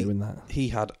us by doing that? He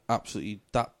had absolutely...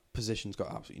 That position's got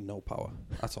absolutely no power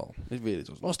at all. It really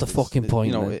doesn't. What's the fucking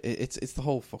point? It's the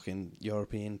whole fucking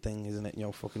European thing, isn't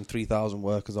it? Fucking 3,000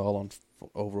 workers all on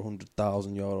over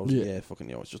 100,000 euros a year. Fucking,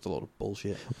 it's just a lot of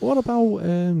bullshit. What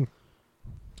about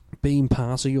being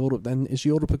part of Europe then? Is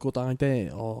Europe a good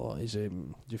idea, or is it?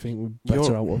 Do you think we're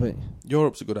better out of it?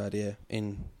 Europe's a good idea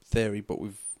in theory, but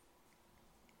we've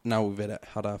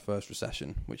had our first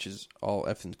recession, which is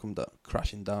everything's come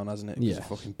crashing down, hasn't it? It's a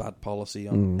fucking bad policy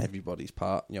on everybody's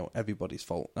part. Everybody's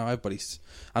fault. Now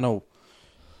I know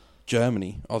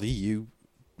Germany or the EU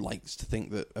likes to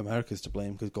think that America's to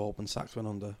blame because Goldman Sachs went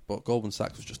under, but Goldman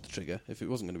Sachs was just the trigger. If it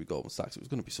wasn't going to be Goldman Sachs, it was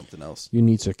going to be something else. You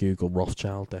need to Google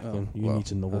Rothschild, Declan. You need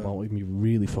to know about him. You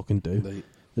really fucking do. They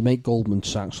make Goldman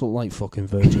Sachs look like fucking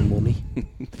Virgin Money.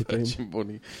 Virgin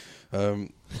Money.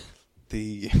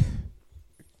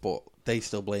 But they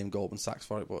still blame Goldman Sachs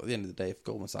for it. But at the end of the day, if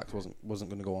Goldman Sachs wasn't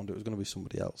going to go under, it was going to be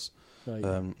somebody else. Right.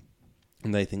 And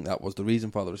they think that was the reason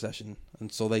for the recession,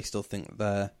 and so they still think that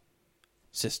their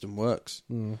system works.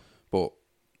 But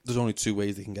there's only 2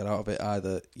 ways they can get out of it.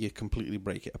 Either you completely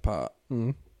break it apart,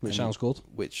 which sounds good.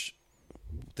 Which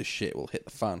the shit will hit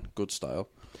the fan, good style.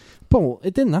 But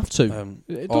it didn't have to.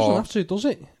 It doesn't have to, does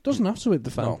it? It doesn't have to hit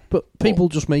the fan. No, but people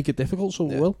just make it difficult,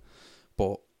 so it will.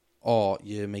 Or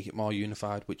you make it more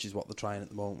unified, which is what they're trying at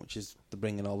the moment, which is they're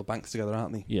bringing all the banks together,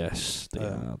 aren't they? Yes, they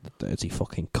are the dirty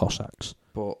fucking Cossacks.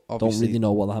 But don't really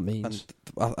know what that means.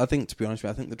 And I think, to be honest with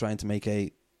you, I think they're trying to make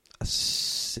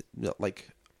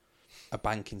a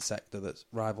banking sector that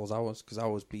rivals ours, because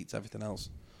ours beats everything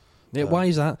else. Yeah, why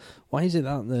is that? Why is it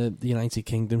that the United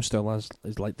Kingdom still is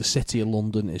like the city of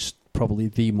London is probably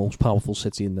the most powerful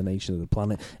city in the nation of the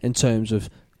planet in terms of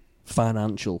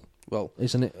financial? Well,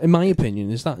 isn't it? In my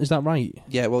opinion, is that right?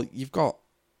 Yeah. Well, you've got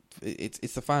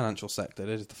it's the financial sector. It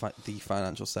is the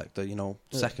financial sector.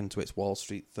 Second to it's Wall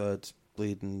Street, third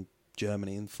bleeding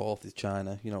Germany, and fourth is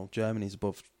China. Germany's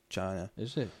above China.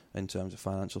 Is it in terms of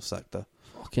financial sector?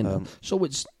 Fucking so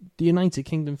it's the United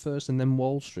Kingdom first, and then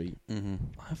Wall Street. Mm-hmm.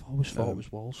 I've always thought it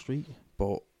was Wall Street.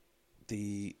 But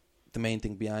the main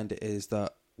thing behind it is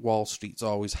that Wall Street's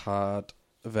always had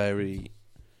a very...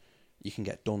 You can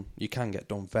get done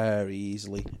very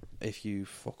easily if you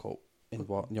fuck up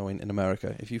in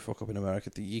America. If you fuck up in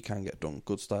America, you can get done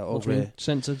good style. Over here,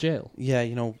 sent to jail. Yeah,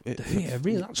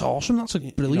 really, that's awesome. That's a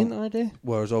brilliant idea.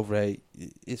 Whereas over here,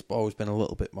 it's always been a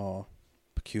little bit more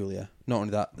peculiar. Not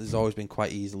only that, there's always been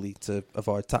quite easily to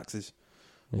avoid taxes,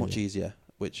 much easier.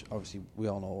 Which obviously we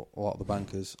all know a lot of the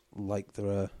bankers like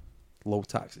their low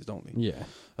taxes, don't they? Yeah.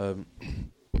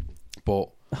 But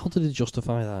how did they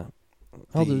justify that?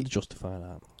 How did they justify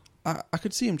that? I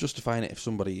could see him justifying it if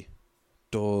somebody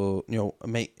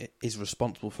is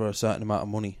responsible for a certain amount of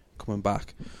money coming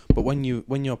back. But when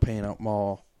you're paying out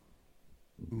more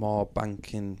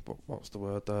banking, what's the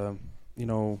word?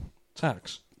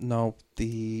 Tax. No,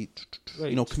 the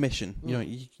commission.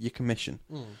 Your commission.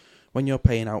 When you're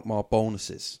paying out more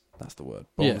bonuses, that's the word.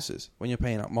 Bonuses. Yeah. When you're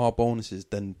paying out more bonuses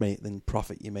than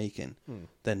profit you're making,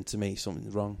 then to me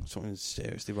something's wrong. Something's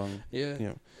seriously wrong.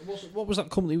 Yeah. What was that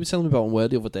company you were telling me about on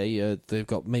Word the other day? They've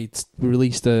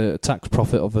released a tax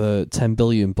profit of 10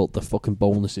 billion, but the fucking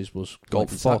bonuses was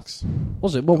Goldman Sachs.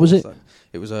 Was it? What was it?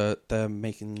 It was they're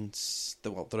making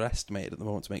they're estimated at the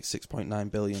moment to make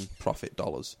 $6.9 billion profit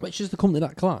dollars. Which is the company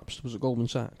that collapsed? Was it Goldman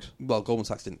Sachs? Well, Goldman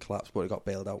Sachs didn't collapse, but it got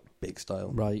bailed out big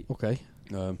style. Right. Okay.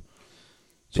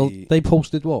 So they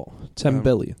posted what? 10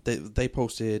 billion? They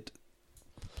posted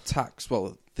tax.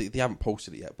 Well, they haven't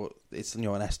posted it yet, but it's an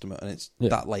estimate, and it's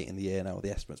that late in the year now.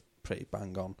 The estimate's pretty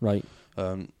bang on. Right.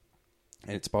 And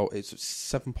it's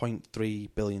 $7.3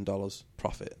 billion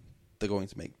profit they're going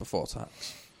to make before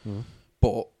tax.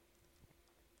 But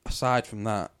aside from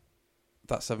that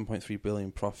 $7.3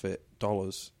 billion profit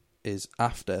dollars is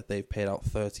after they've paid out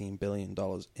 $13 billion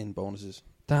in bonuses.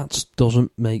 That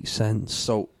doesn't make sense.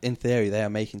 So, in theory, they are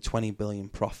making $20 billion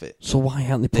profit. So why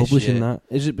aren't they publishing that?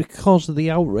 Is it because of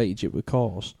the outrage it would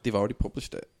cause? They've already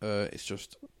published it. It's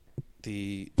just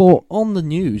But on the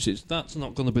news, that's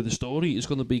not going to be the story. It's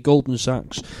going to be Goldman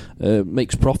Sachs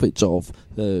makes profits of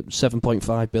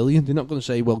 7.5 billion. They're not going to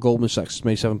say, well, Goldman Sachs has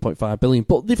made 7.5 billion,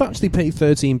 but they've actually paid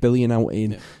 13 billion out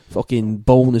in fucking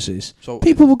bonuses. So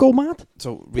people would go mad.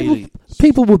 So really,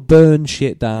 people would burn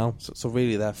shit down. So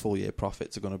really, their full year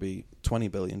profits are going to be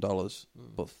 $20 billion,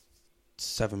 but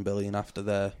 $7 billion after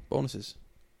their bonuses.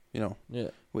 You know,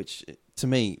 Yeah. which to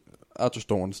me, I just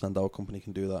don't understand how a company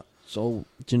can do that. So,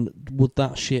 does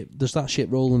that shit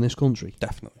roll in this country?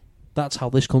 Definitely, That's how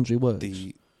this country works.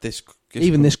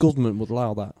 This government would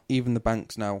allow that. Even the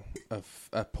banks now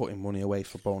are putting money away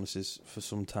for bonuses for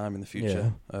some time in the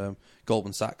future.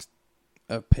 Goldman Sachs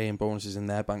are paying bonuses in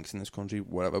their banks in this country,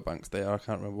 whatever banks they are. I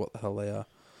can't remember what the hell they are.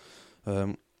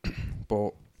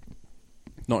 But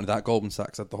not only that, Goldman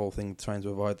Sachs had the whole thing trying to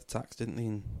avoid the tax, didn't they,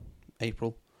 in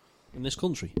April? In this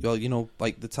country? Well, you know,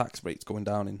 like the tax rate's going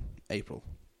down in April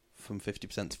from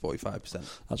 50% to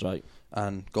 45%. That's right.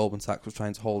 And Goldman Sachs was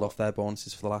trying to hold off their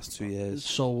bonuses for the last 2 years.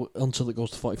 So until it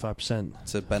goes to 45%.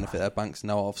 To benefit their banks.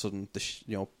 Now all of a sudden,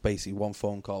 basically one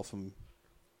phone call from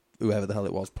whoever the hell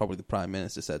it was, probably the Prime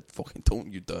Minister, said, fucking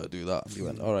don't you dare do that. And he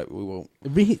went, all right, we won't.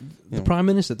 The Prime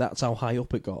Minister, that's how high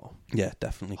up it got? Yeah,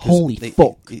 definitely. Holy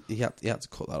fuck. He had to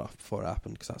cut that off before it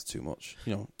happened, because that's too much.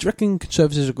 You know. Do you reckon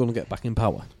Conservatives are going to get back in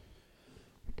power?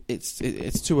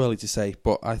 It's too early to say,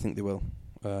 but I think they will.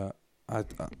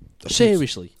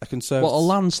 Seriously? A Conservative... What, a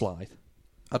landslide?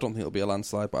 I don't think it'll be a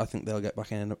landslide, but I think they'll get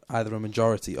back in either a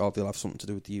majority or they'll have something to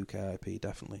do with the UKIP,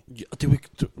 definitely.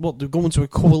 They're going to a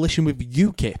coalition with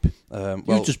UKIP?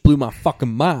 You just blew my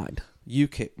fucking mind.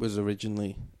 UKIP was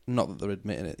originally, not that they're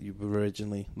admitting it, you were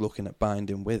originally looking at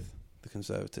binding with the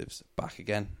Conservatives back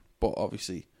again, but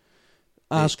obviously...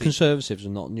 As Conservatives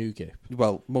and not UKIP.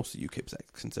 Well, most of UKIP's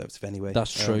ex-Conservative anyway.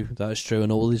 That's true. That is true. And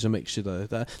all there's a mixture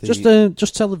there.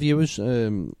 Just tell the viewers,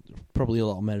 probably a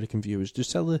lot of American viewers,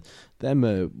 just tell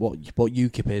them what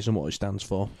UKIP is and what it stands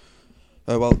for.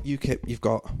 Well, UKIP, you've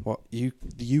got the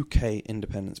UK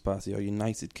Independence Party or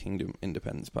United Kingdom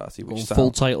Independence Party, which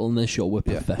full title in this show, we're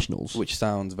professionals. Which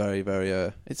sounds very, very.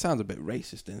 It sounds a bit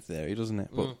racist in theory, doesn't it?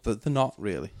 But they're not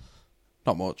really,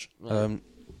 not much. Right.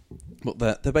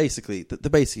 But they're basically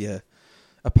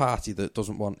a party that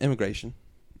doesn't want immigration,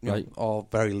 right, or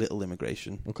very little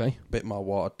immigration. Okay, a bit more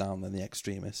watered down than the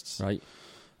extremists. Right.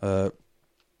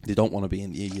 They don't want to be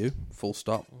in the EU, full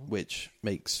stop, which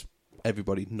makes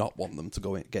everybody not want them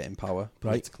to get in power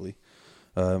politically.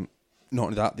 Right. Not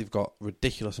only that, they've got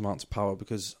ridiculous amounts of power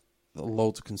because there are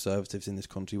loads of Conservatives in this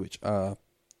country, which are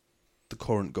the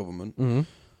current government. Mm-hmm.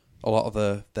 A lot of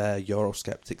their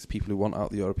Eurosceptics, people who want out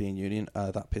the European Union,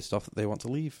 are that pissed off that they want to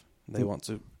leave. They want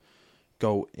to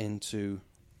go into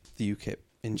the UKIP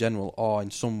in general, or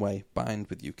in some way bind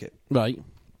with UKIP. Right.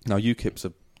 Now, UKIP's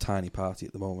a tiny party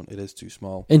at the moment. It is too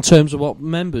small. In terms of what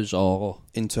members are?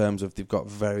 In terms of they've got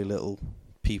very little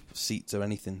seats or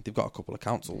anything. They've got a couple of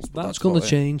councils. But that's going to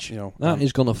change. That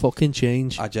is going to fucking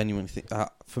change. I genuinely think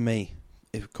that, for me,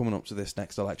 if coming up to this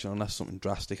next election, unless something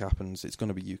drastic happens, it's going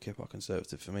to be UKIP or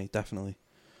Conservative for me, definitely.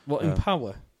 What, in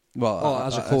power? Well,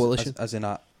 as a coalition? As in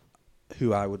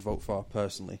who I would vote for,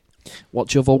 personally.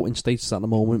 What's your voting status at the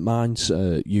moment? Mine's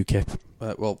UKIP.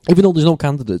 Well, even though there's no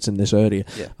candidates in this area,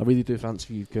 yeah. I really do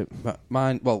fancy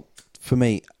UKIP. For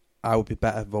me, I would be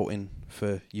better voting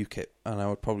for UKIP, and I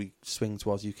would probably swing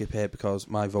towards UKIP here because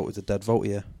my vote is a dead vote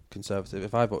here, Conservative.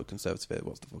 If I voted Conservative here,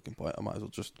 what's the fucking point? I might as well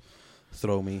just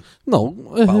throw me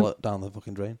ballot down the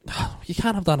fucking drain. You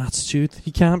can't have that attitude.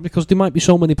 You can't, because there might be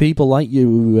so many people like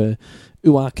you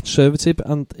who are Conservative,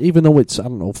 and even though it's,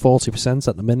 40%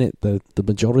 at the minute, the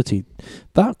majority,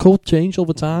 that could change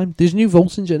over time. There's new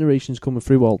voting generations coming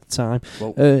through all the time.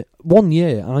 Well, 1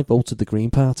 year I voted the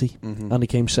Green Party, and he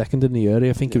came second in the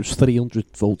area. I think it was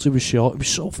 300 votes. It was short. It was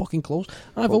so fucking close.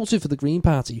 I voted for the Green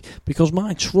Party because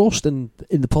my trust in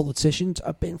the politicians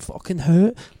have been fucking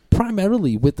hurt,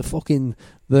 primarily with the fucking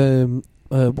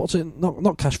what's it?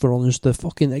 Not cash for honours. The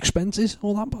fucking expenses.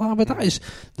 All that palaver. That is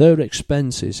their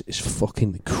expenses. Is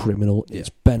fucking criminal. Yeah. It's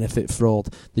benefit fraud.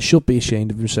 They should be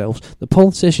ashamed of themselves. The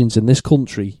politicians in this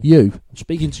country. I'm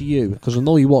speaking to you because I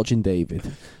know you're watching,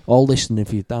 David, or listening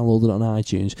if you download it on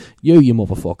iTunes. You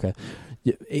motherfucker.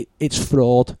 It's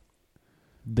fraud.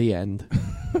 The end.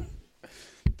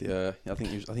 I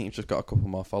think you've just got a couple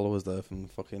more followers there from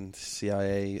fucking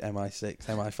CIA, MI6,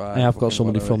 MI5. I have got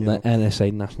somebody from the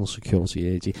NSA, National Security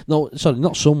Agency. No, sorry,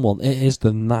 not someone. It is the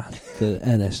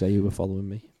NSA who are following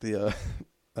me.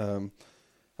 And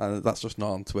that's just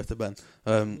not on Twitter, Ben.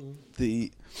 Well,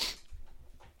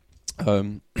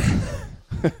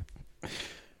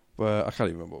 I can't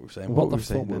even remember what we were saying. What the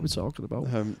fuck were we talking about?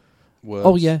 Words.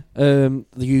 Oh yeah, the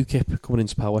UKIP coming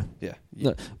into power. Yeah.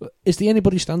 No, is there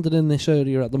anybody standing in this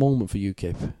area at the moment for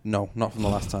UKIP? No, not from the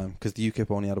last time, because the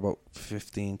UKIP only had about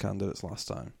 15 candidates last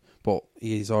time. But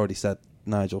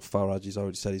Nigel Farage, he's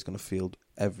already said he's going to field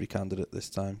every candidate this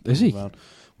time. Is he? Around,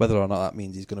 Whether or not that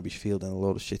means he's going to be fielding a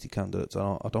load of shitty candidates,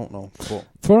 I don't know. But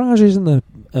Farage isn't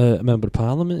a member of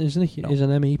parliament, isn't he? No. He's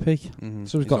an MEP. mm-hmm.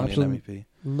 So he's got absolutely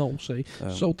an MEP. no say.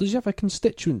 So does he have a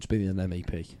constituent being an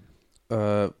MEP?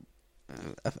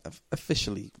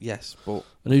 Officially, yes, but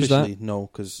And who's officially, that? no,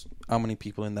 because how many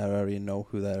people in their area know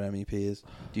who their MEP is?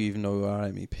 Do you even know who our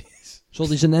MEP is? So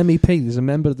there's an MEP, there's a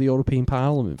member of the European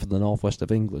Parliament for the northwest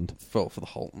of England. For the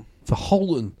Halton. For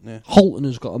Halton. Yeah. Halton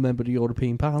has got a member of the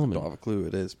European I Parliament. don't have a clue who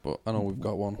it is, but I know we've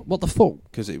got one. What the fuck?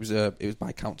 Because it was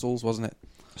by councils, wasn't it?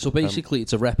 So basically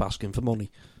it's a rep asking for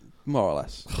money. More or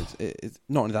less. It's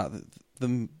not only that,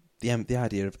 the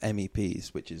idea of MEPs,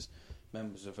 which is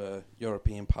members of a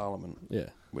European Parliament,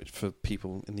 Yeah. which for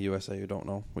people in the USA who don't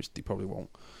know, which they probably won't,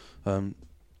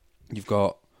 you've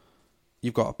got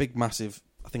a big, massive,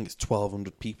 I think it's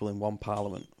 1,200 people in one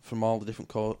Parliament from all the different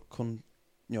countries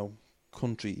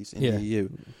in the EU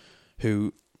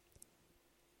who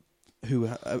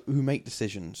make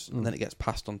decisions, and then it gets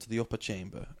passed on to the upper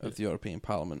chamber of the European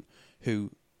Parliament,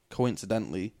 who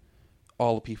coincidentally,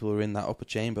 all the people who are in that upper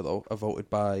chamber though are voted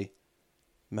by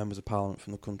members of Parliament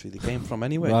from the country they came from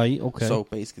anyway. Right, okay. So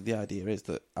basically the idea is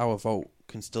that our vote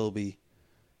can still be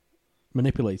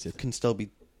manipulated.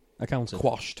 Accounted.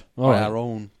 Quashed All by right. our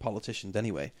own politicians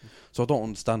anyway. So I don't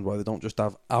understand why they don't just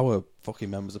have our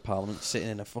fucking members of Parliament sitting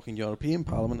in a fucking European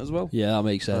Parliament as well. Yeah, that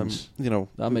makes sense.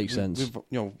 That makes sense.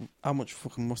 How much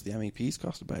fucking must the MEPs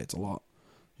cost? I bet it's a lot.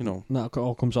 That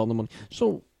all comes out of the money.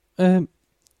 So,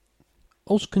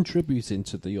 us contributing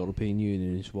to the European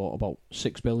Union is what, about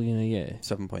 6 billion a year?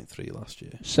 7.3 last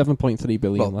year. 7.3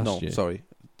 billion last year. Sorry.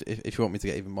 If you want me to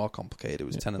get even more complicated, it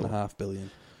was 10.5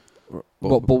 billion.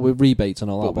 But with rebates and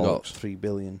all that But we got bollocks. 3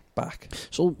 billion back.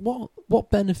 So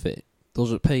what benefit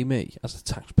does it pay me as a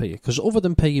taxpayer? Because other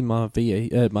than paying my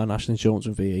my national insurance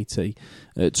and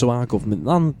VAT to our government,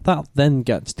 that then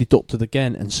gets deducted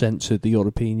again and sent to the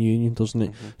European Union, doesn't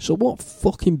it? Mm-hmm. So what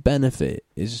fucking benefit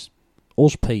is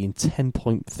us paying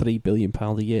 £10.3 billion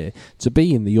a year to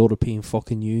be in the European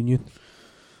fucking Union?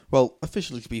 Well,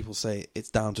 officially people say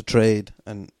it's down to trade,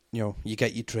 and you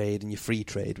get your trade and your free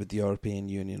trade with the European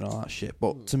Union and all that shit.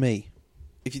 But to me,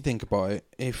 if you think about it,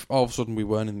 if all of a sudden we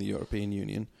weren't in the European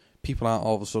Union, people aren't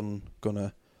all of a sudden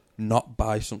gonna not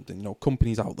buy something.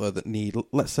 Companies out there that need,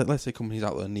 let's say companies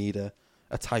out there need a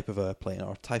type of airplane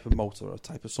or a type of motor or a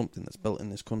type of something that's built in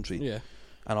this country. Yeah.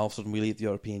 And all of a sudden we leave the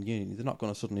European Union, they're not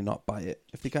going to suddenly not buy it.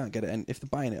 If they can't get it, and if they're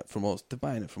buying it from us, they're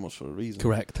buying it from us for a reason.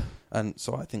 Correct. And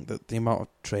so I think that the amount of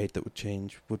trade that would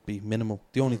change would be minimal.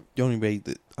 The only way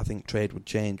that I think trade would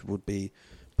change would be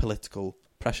political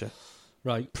pressure.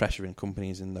 Right. Pressuring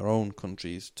companies in their own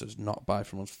countries to not buy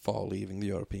from us for leaving the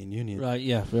European Union. Right,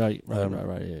 yeah, right,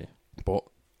 yeah. But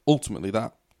ultimately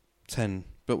the 10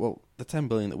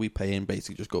 billion that we pay in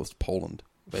basically just goes to Poland.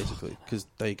 Basically, because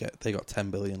they got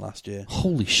 10 billion last year.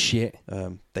 Holy shit!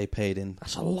 They paid in.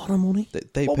 That's a lot of money.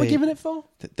 They what paid, are we giving it for?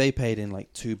 They paid in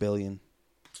like 2 billion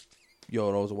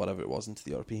euros or whatever it was into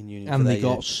the European Union, and they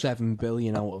got 7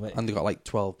 billion out of it. And they got like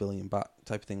 12 billion back,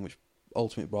 type of thing, which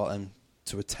ultimately brought them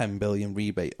to a 10 billion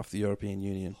rebate off the European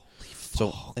Union. Holy fuck.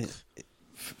 So,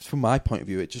 from my point of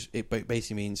view, it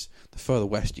basically means the further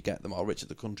west you get, the more richer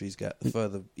the countries get. The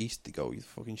further east they go, the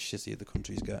fucking shittier the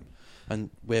countries get.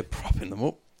 And we're propping them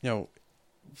up.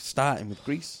 Starting with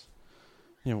Greece.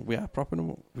 We are propping them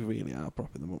up. We really are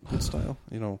propping them up. Good style.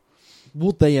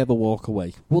 Would they ever walk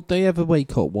away? Would they ever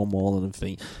wake up one morning and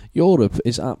think Europe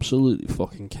is absolutely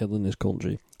fucking killing this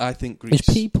country? I think Greece.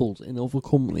 There's people in other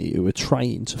company who are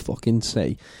trying to fucking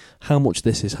say how much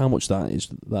this is, how much that is,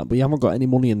 that. But you haven't got any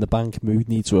money in the bank and we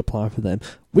need to apply for them.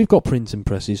 We've got printing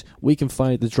presses. We can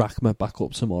fire the drachma back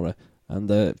up tomorrow.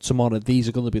 And tomorrow, these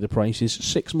are going to be the prices.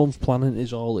 6 month planning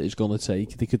is all it is going to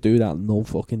take. They could do that, no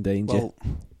fucking danger. Well,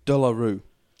 De La Rue,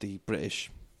 the British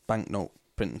banknote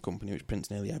printing company, which prints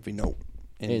nearly every note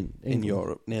in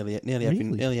Europe, nearly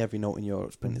every note in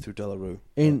Europe is printed through De La Rue.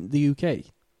 In the UK?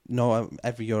 No,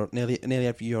 nearly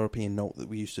every European note that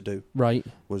we used to do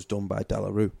was done by De La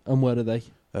Rue. And where are they?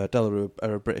 De La Rue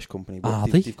are a British company, but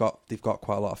they've got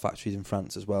quite a lot of factories in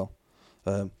France as well.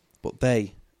 But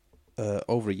they.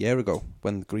 Over a year ago,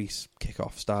 when the Greece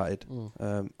kick-off started,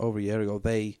 over a year ago,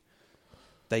 they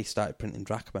started printing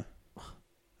drachma,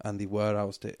 and they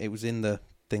warehoused it. It was in the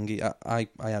thingy.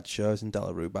 I had shares in De La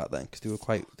Rue back then because they were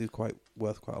quite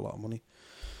worth quite a lot of money,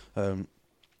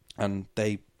 and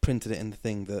they printed it in the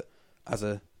thing that as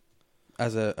a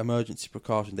emergency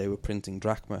precaution they were printing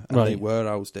drachma, and they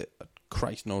warehoused it.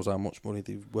 Christ knows how much money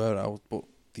they warehoused, but.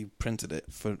 They printed it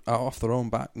off their own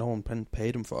back. No one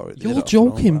paid them for it. You're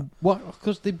joking. What?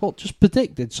 Because they just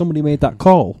predicted somebody made that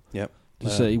call. Yep. To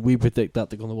say, we predict that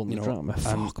they're going to win the you know, drama.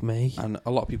 Fuck me. And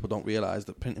a lot of people don't realise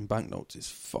that printing banknotes is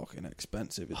fucking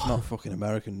expensive. It's not fucking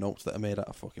American notes that are made out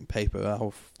of fucking paper.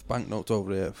 Our banknotes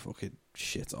over here are fucking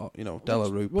shit. You know,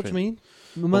 Delarue. What do you mean?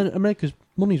 America's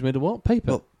money's made of what?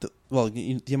 Paper?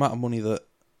 The amount of money that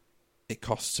it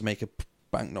costs to make a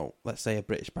banknote, let's say a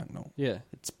British banknote, Yeah.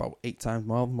 it's about 8 times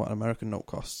more than what an American note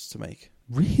costs to make.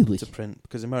 Really? To print.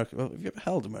 Because America, well, have you ever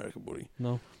held American money?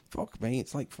 No. Fuck me,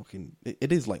 it's like fucking...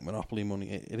 It is like Monopoly money.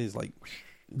 It is like...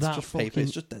 It's That just paper.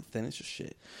 It's just dead thin. It's just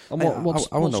shit. And what's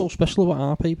so special about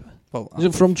our paper? Well, is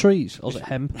it from trees or is it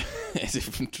hemp? Is it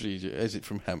from trees? Is it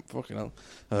from hemp? Fucking hell.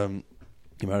 The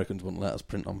Americans wouldn't let us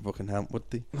print on fucking hemp, would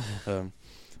they?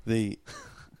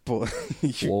 But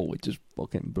whoa, it just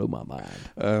fucking blew my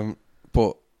mind.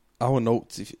 But our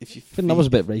notes, if you feel, that was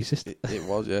a bit racist. It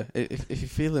was, yeah. If you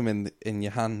feel them in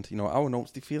your hand, you know, our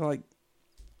notes, they feel like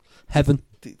heaven.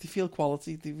 They feel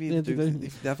quality. They do.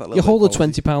 They have that you hold a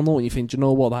 £20 note and you think, do you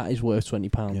know what, that is worth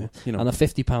 £20. Yeah, you know. And a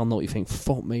 £50 note, you think,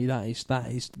 fuck me, that is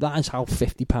how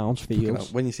 £50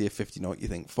 feels. When you see a 50 note, you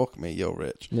think, fuck me, you're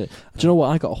rich. Yeah. Do you know what?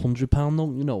 I got a £100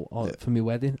 note, you know, for my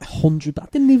wedding. 100. I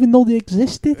didn't even know they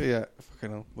existed. Yeah,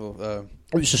 fucking hell. Well,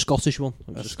 it was a Scottish one.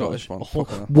 It was a Scottish one.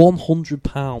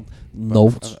 £100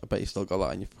 note. I bet you still got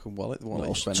that in your fucking wallet. The one I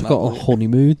got a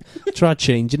honeymoon. Tried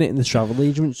changing it in the travel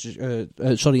agent.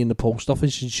 In the post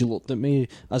office. She looked at me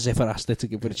as if I asked her to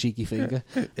give her a cheeky finger.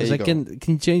 I was like, can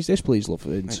you change this, please, love,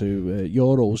 into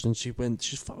euros? And she went,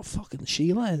 she's fucking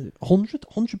Sheila,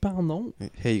 £100 note.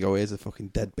 Here you go. Here's a fucking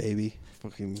dead baby.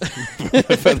 Fucking.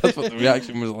 That's what the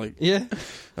reaction was like. Yeah.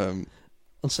 And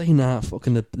saying that,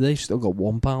 fucking, they've still got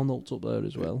 £1 notes up there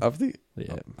as well. Have they?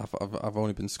 Yeah. I've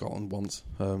only been to Scotland once.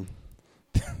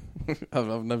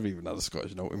 I've never even had a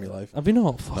Scottish note in my life. Have you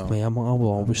not? Fuck me, I'm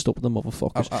always stuck with the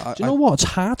motherfuckers. Do you know what? It's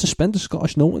hard to spend a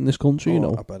Scottish note in this country, you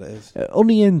know. I bet it is.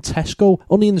 Only in Tesco,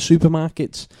 only in the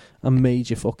supermarkets and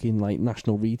major fucking like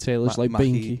national retailers like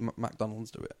Binky.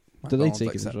 McDonald's do it. Do they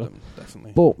take it as well?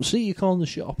 Definitely. But see, you call in the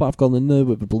shop. I've gone in there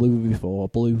with a blue before.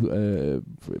 It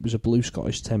was a blue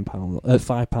Scottish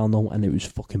 £5 note, and it was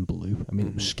fucking blue. I mean,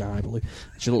 it was sky blue.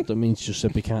 She looked at me and she just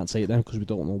said, "We can't take them because we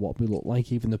don't know what we look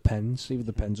like. Even the pens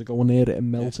are going near it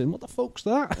and melting. Yeah. What the fuck's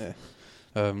that?"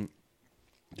 Yeah.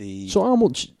 So how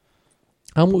much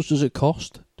does it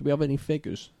cost? Do we have any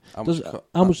figures? How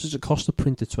much does it cost to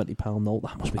print a £20 note?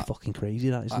 That must be fucking crazy,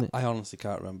 that, isn't it? I honestly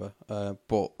can't remember.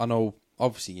 But I know.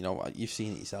 Obviously, you know, you've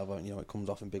seen it yourself, haven't you? It comes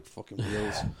off in big fucking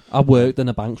wheels. I worked in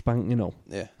a bank, you know.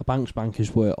 Yeah. A bank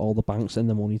is where all the banks send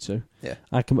their money to. Yeah.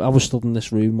 I was stood in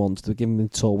this room once. They were giving me the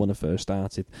tour when I first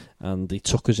started, and they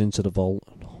took us into the vault.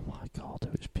 And oh my God,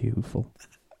 it was beautiful.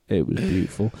 It was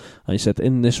beautiful. And he said,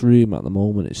 in this room at the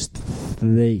moment, it's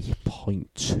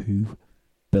 £3.2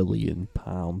 billion.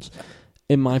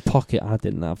 In my pocket, I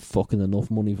didn't have fucking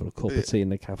enough money for a cup of tea in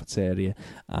the cafeteria,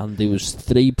 and there was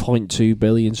 3.2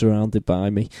 billion surrounded by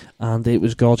me, and it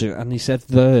was gorgeous. And he said,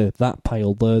 that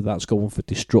pile there, that's going for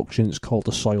destruction. It's called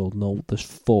a soiled note. There's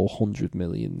 400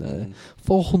 million there.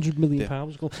 400 million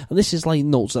pounds going. And this is like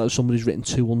notes that somebody's written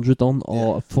 200 on,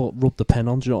 or rubbed the pen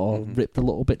on, or ripped a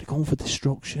little bit. They're going for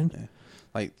destruction. Yeah.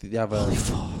 Like they have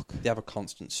a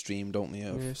constant stream, don't they,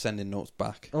 of sending notes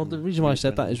back. Oh, the reason why I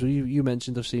said that is you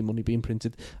mentioned I've seen money being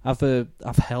printed. I've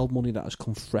held money that has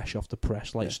come fresh off the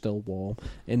press, like still warm,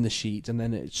 in the sheet, and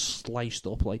then it's sliced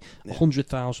up. Like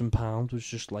 £100,000 was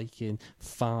just like in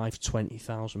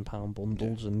 £20,000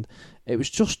 bundles, and it was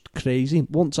just crazy.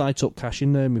 Once I took cash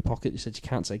in there in my pocket, they said you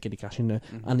can't take any cash in there,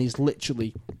 and he's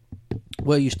literally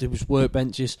where used to was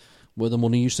workbenches. Where the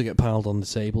money used to get piled on the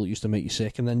table, it used to make you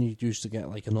sick, and then you used to get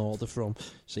like an order from,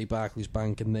 say, Barclays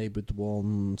Bank, and they would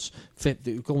want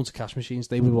going to cash machines.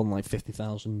 They would want like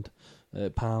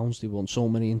 £50,000. They want so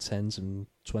many in 10s and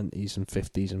 20s and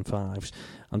 50s and 5s,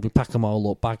 and we pack them all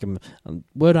up, bag them. And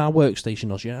where our workstation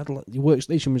was, your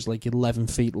workstation was like 11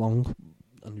 feet long,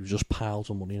 and you just piled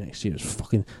of money next to you. It was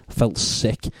fucking, I felt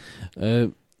sick.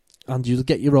 And you'd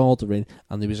get your order in,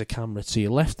 and there was a camera to your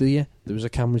left of you, there was a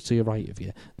camera to your right of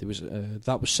you. There was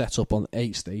that was set up on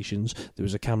 8 stations. There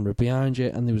was a camera behind you,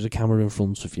 and there was a camera in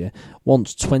front of you.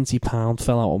 Once £40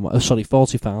 fell out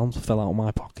of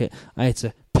my pocket, I had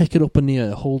to pick it up in the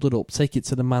air, hold it up, take it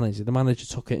to the manager. The manager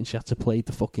took it, and she had to play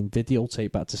the fucking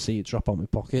videotape back to see it drop out my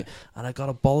pocket, and I got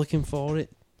a bollocking for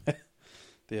it.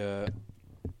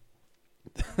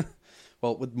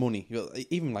 Well, with money,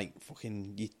 even like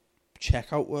fucking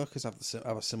checkout workers have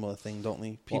a similar thing, don't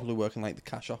they? People who work in like the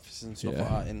cash offices and stuff like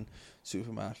that in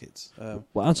supermarkets.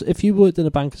 Well, if you worked in a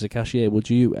bank as a cashier, would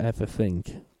you ever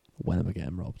think, when am I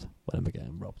getting robbed? When am I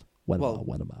getting robbed? When am I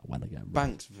getting robbed?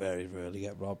 Banks very rarely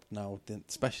get robbed now,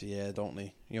 especially here, don't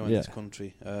they? You know, in this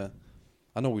country.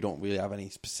 I know we don't really have any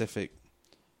specific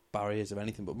barriers or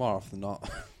anything, but more often than not,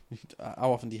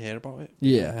 how often do you hear about it?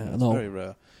 Yeah, I it's know. very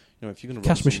rare. You know, if you're gonna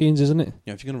Cash machines, isn't it? you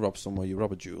know, if you're gonna rob somewhere, you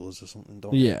rob a jeweller's or something,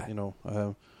 don't Yeah. you? You know,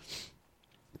 well,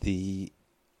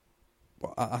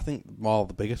 I think more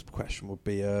the biggest question would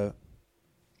be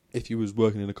if you was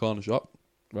working in a corner shop,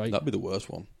 Right. that'd be the worst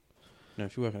one. You know,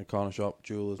 if you work in a corner shop,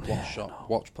 jewellers, watch shop,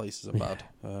 watch places are bad.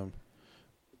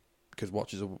 Because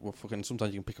watches are fucking.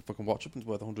 Sometimes you can pick a fucking watch up and it's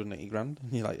worth 180 grand,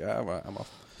 and you're like, yeah, right, I'm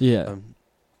off. Yeah.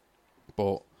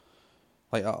 But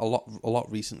like a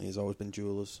lot recently has always been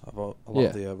jewellers. A lot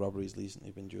of the robberies recently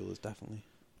have been jewellers, definitely.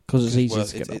 Because it's easy Well,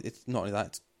 to get. it's not only that;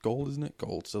 it's gold, isn't it?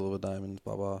 Gold, silver, diamonds,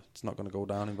 blah blah. It's not going to go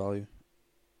down in value.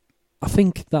 I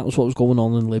think that was what was going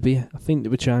on in Libya. I think they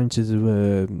were trying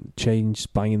to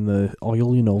change buying the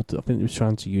oil. You know, I think they were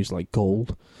trying to use like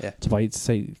gold to buy it to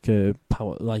take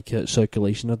power, like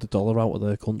circulation of the dollar out of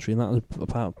their country, and that was,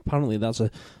 apparently that's a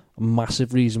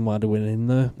massive reason why they went in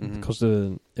there because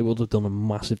it would have done a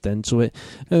massive dent to it.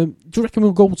 Do you reckon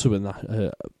we'll go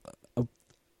to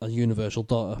a universal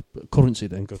dollar currency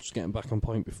then? Just getting back on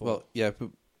point before. Well, yeah, but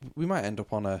we might end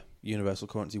up on a universal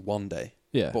currency one day.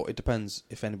 Yeah. But it depends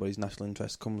if anybody's national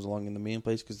interest comes along in the main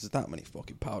place, because there's that many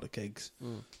fucking powder kegs.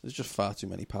 There's just far too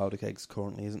many powder kegs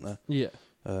currently, isn't there? Yeah.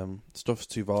 Stuff's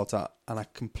too volatile, and I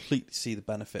completely see the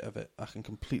benefit of it. I can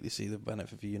completely see the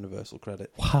benefit of universal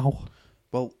credit. Wow.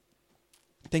 Well,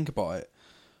 think about it.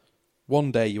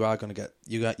 One day you are going to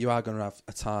have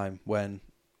a time when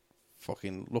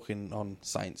fucking looking on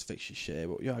science fiction shit,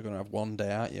 but you are going to have one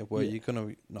day, aren't you, where you're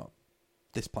going to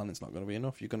this planet's not going to be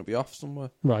enough. You're going to be off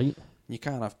somewhere. Right. You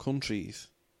can't have countries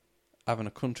having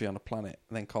a country on a planet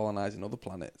and then colonising other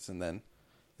planets, and then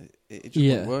it just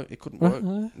wouldn't work. It couldn't work.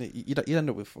 You'd end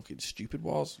up with fucking stupid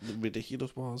wars,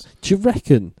 ridiculous wars. Do you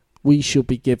reckon we should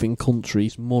be giving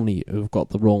countries money who've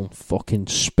got their own fucking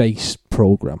space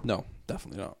program? No,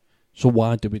 definitely not. So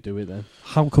why do we do it then?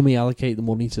 How can we allocate the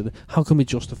money to how can we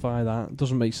justify that? It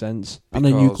doesn't make sense. And a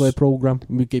nuclear program,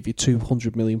 and we give you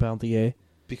 £200 million a year.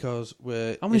 Because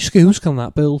how many schools can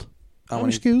that build? How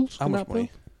many schools? How much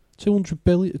money?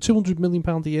 £200 million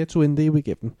a year to India. We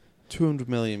give them 200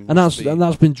 million, and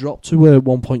that's been dropped to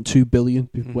 1.2 billion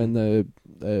when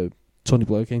Tony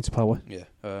Blair came to power. Yeah.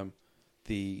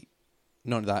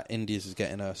 None of that. India's is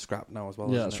getting a scrap now as well.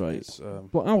 Yeah, that's right.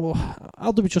 But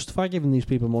how do we justify giving these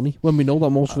people money when we know that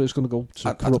most of it's going to go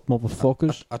to corrupt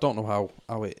motherfuckers? I don't know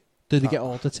how it. Did they get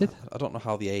audited? I don't know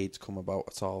how the aid's come about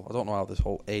at all. I don't know how this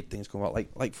whole aid thing's come about.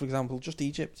 Like for example, just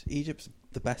Egypt. Egypt's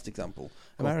the best example.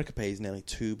 America pays nearly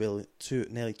 $2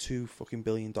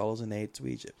 billion in aid to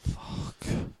Egypt. Fuck.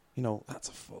 You know, that's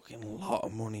a fucking lot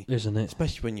of money, isn't it?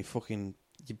 Especially when you're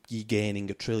gaining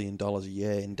 $1 trillion a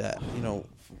year in debt. You know,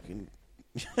 fucking.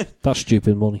 That's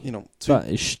stupid money. You know, that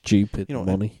is stupid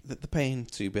money. They're paying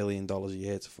 $2 billion a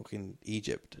year to fucking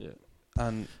Egypt. Yeah.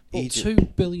 And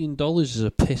 $2 billion is a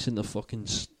piss in the fucking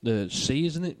sea,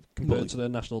 isn't it? Compared to their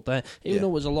national debt. Even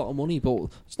though it's a lot of money, but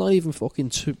it's not even fucking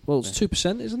 2. Well, it's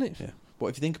 2%, isn't it? Yeah. But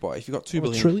if you think about it, if you've got $2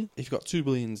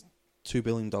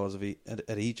 billion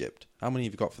at Egypt, how many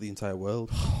have you got for the entire world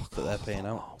that they're paying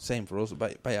out? Same for us.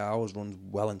 But ours runs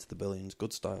well into the billions,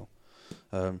 good style.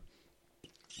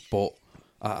 But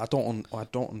I don't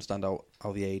understand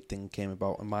how the aid thing came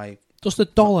about. Does the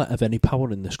dollar have any power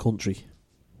in this country?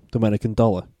 The American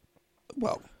dollar?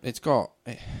 Well, it's got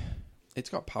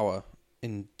power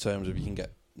in terms of you can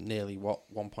get nearly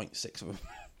 1.6 of them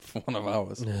for one of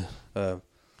ours. Yeah.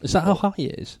 Is that how high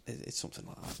it is? It's something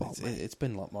like that. It's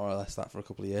been like more or less that for a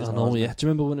couple of years. I know. Yeah. Do you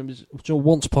remember when it was?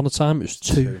 Once upon a time it was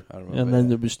 2, I remember, and then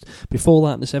there was before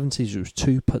that in the 70s it was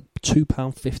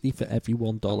 £2.50 for every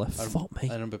 $1. Fuck me.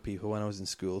 I remember people when I was in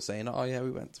school saying, "Oh yeah,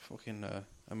 we went to fucking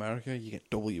America. You get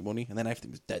double your money," and then everything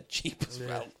was dead cheap as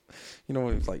well. You know,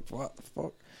 it was like, what the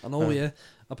fuck? I know. Yeah.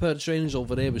 I heard trainers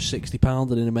over there was £60,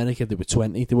 and in America they were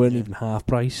 20. They weren't even half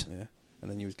price. Yeah.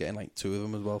 And then you was getting like 2 of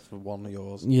them as well for one of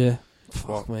yours. Yeah.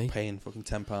 Fuck me. Paying fucking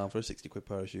 £10 for a 60 quid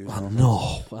pair of shoes. I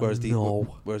know. Whereas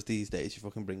these days you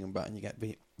fucking bring them back and you get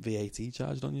VAT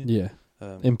charged on you. Yeah.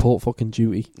 Import fucking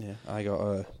duty. Yeah. I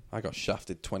got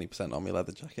shafted 20% on my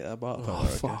leather jacket I bought. Oh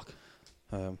fuck.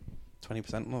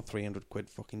 20% on a 300 quid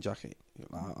fucking jacket.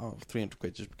 300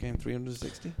 quid just became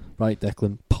 360. Right,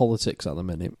 Declan. Politics at the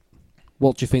minute.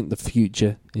 What do you think the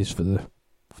future is for the?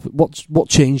 What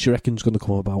change do you reckon is going to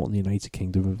come about in the United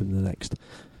Kingdom within the next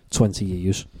 20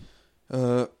 years?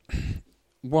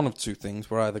 One of two things.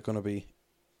 We're either going to be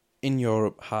in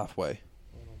Europe halfway,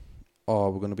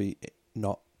 or we're going to be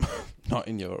not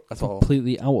in Europe at all.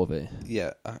 Completely out of it.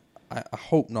 Yeah, I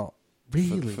hope not.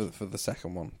 Really? For the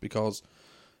second one, because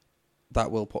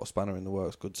that will put a spanner in the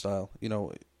works. Good style. You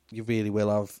know, you really will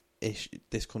have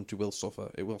this country will suffer.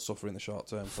 It will suffer in the short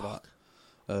term for that.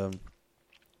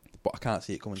 But I can't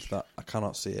see it coming to that. I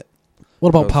cannot see it. What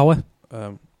about power?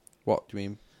 What do you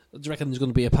mean? Do you reckon there's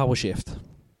going to be a power shift?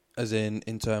 As in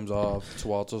terms of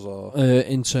towards us, or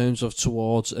in terms of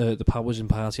towards the powers in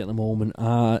party at the moment,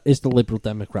 is the Liberal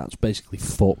Democrats basically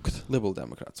fucked? Liberal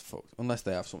Democrats are fucked unless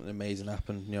they have something amazing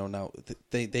happen. Now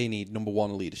they need number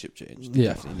one leadership change. They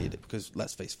definitely need it because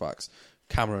let's face facts.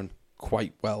 Cameron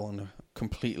quite well and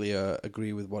completely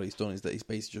agree with what he's done is that he's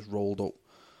basically just rolled up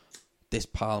this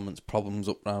Parliament's problems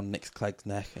up around Nick Clegg's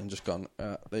neck and just gone,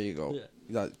 there you go. Yeah.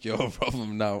 That's your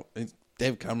problem now.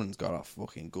 Dave Cameron's got off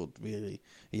fucking good, really.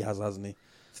 He has, hasn't he?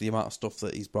 For the amount of stuff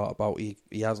that he's brought about, he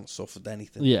hasn't suffered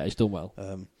anything. Yeah, he's done well.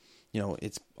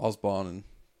 It's Osborne and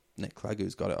Nick Clegg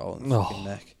who's got it all in the fucking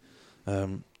neck.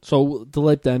 So the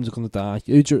Lib Dems are going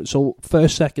to die. So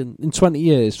first, second, in 20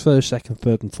 years, first, second,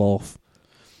 third and fourth.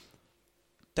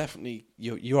 Definitely,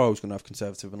 you're always going to have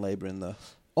Conservative and Labour in there.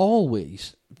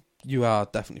 Always? You are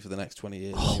definitely for the next 20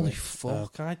 years. Holy anyway.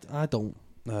 fuck, I don't.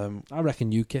 I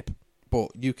reckon UKIP.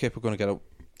 But UKIP are going to get up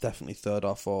definitely third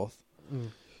or fourth.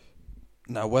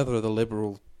 Now, whether the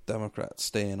Liberal Democrats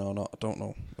stay in or not, I don't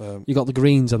know. You got the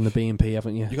Greens and the BNP,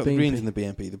 haven't you? You got the Greens and the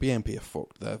BNP. The BNP are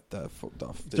fucked. They're fucked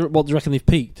off. What do you reckon they've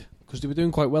peaked? Because they were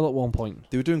doing quite well at one point.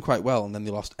 They were doing quite well, and then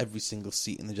they lost every single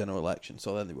seat in the general election.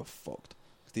 So then they were fucked.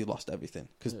 They lost everything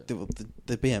because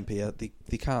the BNP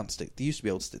they can't stick. They used to be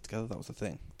able to stick together. That was the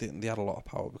thing. They had a lot of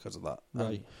power because of that.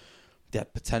 Right. They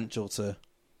had potential to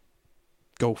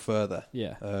go further.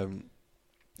 Yeah.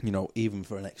 Even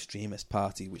for an extremist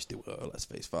party, which they were. Let's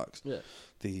face facts. Yeah.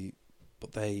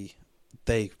 But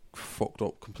they fucked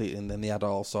up completely, and then they had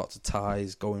all sorts of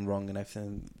ties going wrong and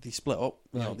everything. They split up.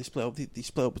 Right. They split up. They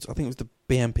split up. I think it was the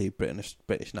BNP,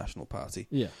 British National Party.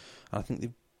 Yeah. And I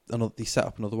think they set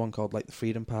up another one called like the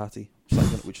Freedom Party,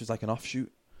 which was like an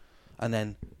offshoot. And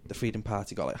then the Freedom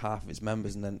Party got like half of its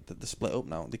members, and then they're split up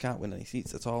now. They can't win any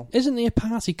seats at all. Isn't there a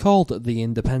party called the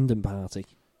Independent Party?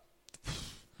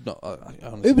 No, I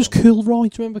honestly it was don't. Kilroy.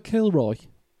 Do you remember Kilroy?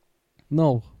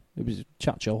 No, it was a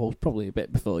chat show host, probably a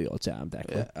bit before your time,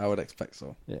 Declan. Yeah, I would expect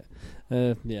so. Yeah,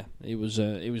 it was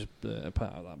a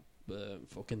part of that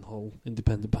fucking whole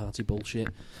Independent Party bullshit.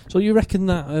 So you reckon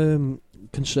that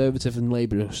Conservative and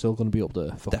Labour are still going to be up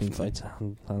there fucking fight?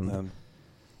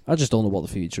 I just don't know what the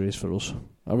future is for us.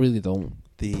 I really don't.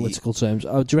 Political terms.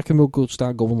 Do you reckon we'll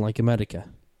start going like America?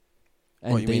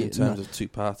 What do you mean in terms of two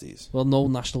parties? Well, no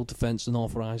national defence and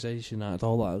authorisation act,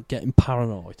 all that. Getting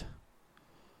paranoid.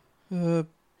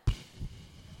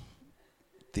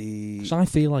 Because I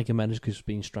feel like America's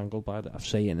being strangled by that. I've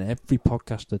said it in every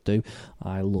podcast I do.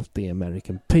 I love the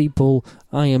American people.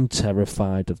 I am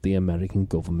terrified of the American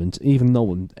government. Even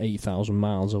though I'm 8,000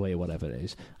 miles away, whatever it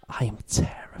is, I am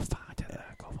terrified of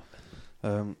their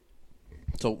government.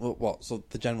 So what? So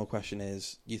the general question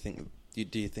is, do you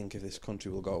think if this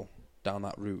country will go down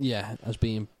that route? Yeah, as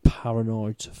being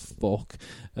paranoid to fuck.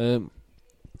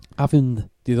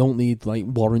 They don't need like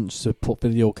warrants to put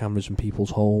video cameras in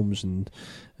people's homes, and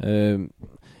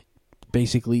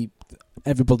basically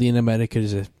everybody in America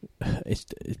it's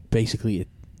basically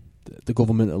the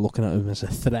government are looking at them as a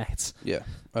threat. Yeah,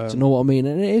 do you know what I mean?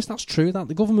 And that's true that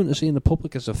the government are seeing the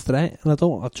public as a threat, and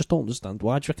I just don't understand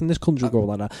why. Do you reckon this country will go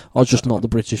like that, or just not the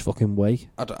British fucking way?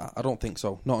 I don't think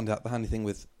so. Not only that, the handy thing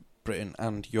with Britain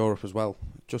and Europe as well,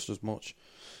 just as much,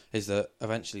 is that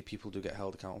eventually people do get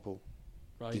held accountable.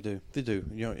 Right. They do.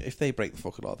 If they break the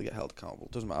fucking law, they get held accountable.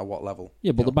 Doesn't matter what level.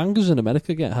 Yeah, but the bankers in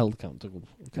America get held accountable.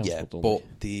 Yeah, but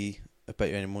I bet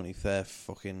you any money if their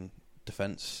fucking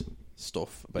defence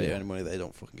stuff, I bet you any money they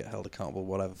don't fucking get held accountable.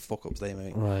 Whatever fuck ups they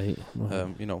make. Right.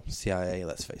 CIA.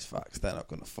 Let's face facts. They're not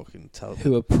going to fucking tell.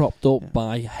 Who are propped up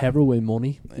by heroin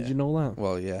money? Did you know that?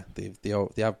 Well, yeah,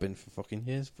 they have been for fucking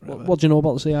years. What do you know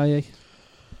about the CIA?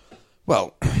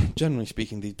 Well, generally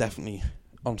speaking, they definitely,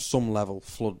 on some level,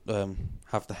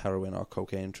 have the heroin or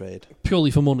cocaine trade.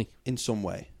 Purely for money? In some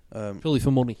way. Purely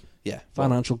for money? Yeah.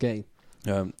 Financial gain?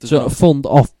 A fund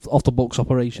off the books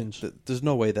operations? There's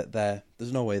no way that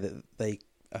they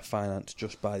are financed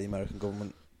just by the American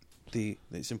government.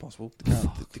 It's impossible.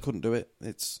 They couldn't do it.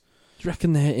 Do you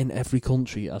reckon they're in every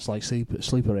country as like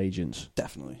sleeper agents?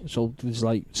 Definitely. So there's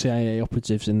like CIA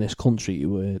operatives in this country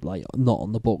who are like not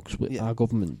on the books, which our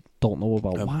government don't know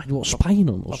about. Why? What's spying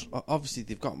on us? Obviously,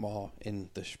 they've got more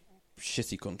in the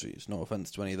shitty countries. No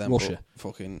offense to any of them. Russia. But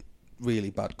fucking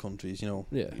really bad countries.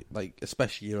 Yeah. Like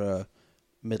especially your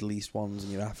Middle East ones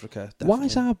and your Africa. Definitely. Why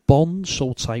is our bond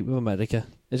so tight with America?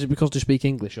 Is it because they speak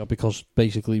English, or because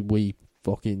basically we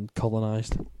fucking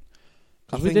colonised?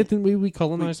 Because we didn't we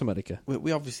colonised America.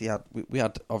 We obviously had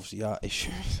our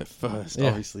issues at first, Yeah.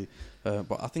 obviously,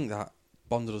 but I think that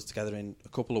bonded us together in a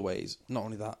couple of ways. Not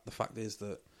only that, the fact is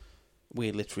that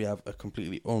we literally have a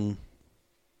completely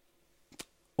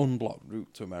unblocked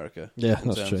route to America. Yeah, in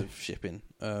that's terms true. of shipping,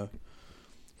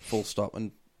 full stop.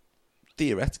 And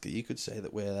theoretically, you could say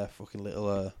that we're their fucking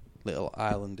little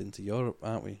island into Europe,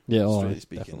 aren't we? Yeah, Strictly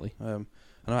speaking. definitely. And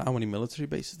how many military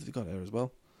bases have we got there as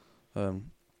well?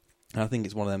 And I think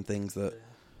it's one of them things that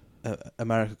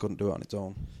America couldn't do it on its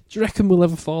own. Do you reckon we'll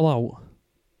ever fall out?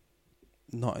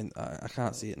 Not in. I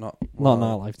can't see it. Not in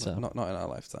our lifetime. Not in our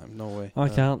lifetime. No way. I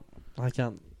can't.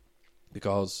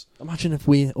 Because Imagine if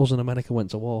us and America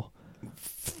went to war. Do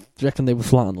you reckon they would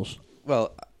flatten us?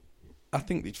 well, I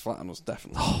think they'd flatten us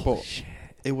definitely. But Shit.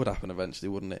 it would happen eventually,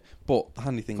 wouldn't it? But the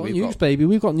handy thing Got we've nukes, got. baby.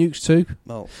 We've got nukes too.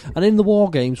 Well, And in the war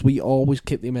games, we always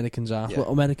kick the Americans' ass. Yeah. But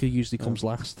America usually comes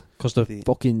last because the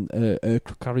fucking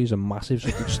aircraft carriers are massive, so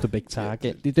they're just a big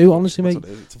target. They do, honestly, that's mate. what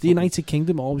it is. It's a The United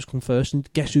Kingdom always come first,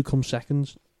 and guess who comes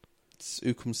second?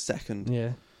 who comes second?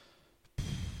 Yeah.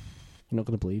 You're not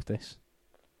going to believe this.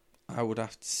 I would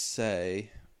have to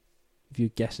say. If you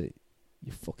guess it,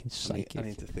 you're fucking I psychic.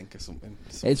 need to think of something.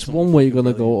 It's something one way you're going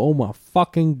to fucking go, oh my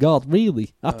fucking God,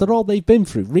 really? After all they've been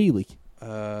through, really?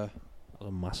 brilliant. Not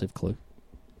a massive clue.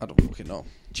 I don't fucking know.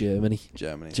 Germany.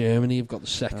 Germany Have got the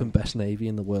second best navy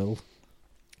in the world.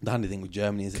 The handy thing with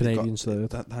Germany is Canadians third.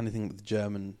 The handy thing with the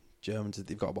Germans is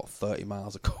they've got about 30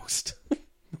 miles of coast.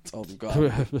 That's all they've got.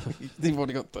 They've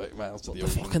only got 30 miles to The the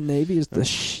ocean. fucking navy is the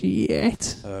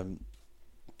shit.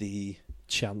 The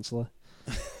Chancellor.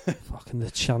 Fucking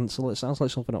the Chancellor. It sounds like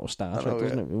something out of Star I Trek, know,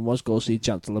 doesn't yeah. it? We must go see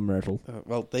Chancellor Myrtle.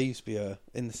 well, they used to be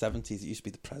in the 70s. It used to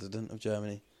be the president of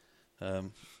Germany,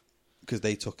 because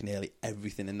they took nearly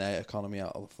everything in their economy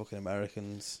out of the fucking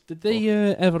Americans. Did they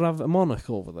ever have a monarch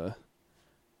over there?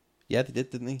 Yeah, they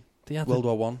did, didn't they? They had World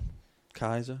War One,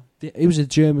 Kaiser. he was a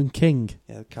German king.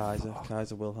 Yeah,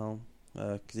 Kaiser Wilhelm,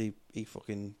 because he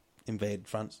fucking invaded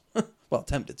France. Well,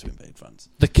 attempted to invade France.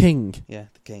 The king. Yeah,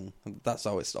 the king. And that's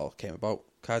how it all came about.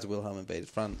 Kaiser Wilhelm invaded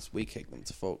France. We kicked them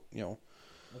to fuck. How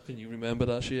can you remember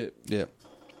that shit? Yeah.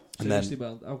 And Seriously,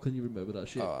 man, how can you remember that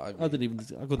shit? Oh, I couldn't even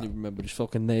remember his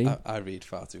fucking name. I read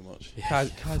far too much. Yeah.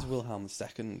 Kaiser Wilhelm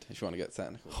II, if you want to get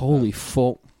technical. Holy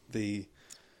fuck.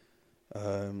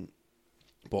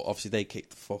 But obviously they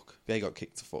kicked the fuck. They got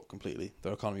kicked to fuck completely.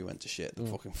 Their economy went to shit. The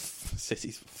fucking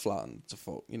cities flattened to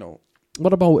fuck.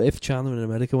 What about if China and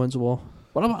America went to war?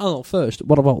 What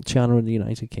about China and the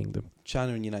United Kingdom?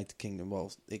 China and United Kingdom.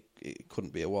 Well, it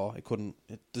couldn't be a war. It couldn't.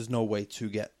 There's no way to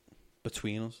get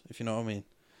between us. If you know what I mean.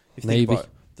 If you think Navy. about it,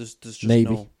 there's just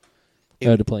Navy. no.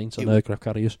 Airplanes and aircraft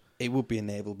carriers. It would be a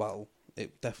naval battle.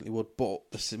 It definitely would. But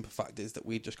the simple fact is that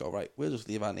we'd just go, right, we'll just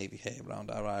leave our navy here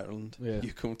around our island. Yeah.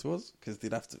 You come to us. Because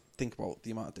they'd have to think about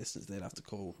the amount of distance they'd have to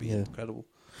cover would be Yeah. incredible.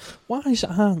 Why is it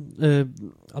hard?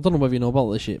 I don't know whether you know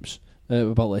about the ships.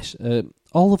 About this.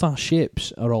 All of our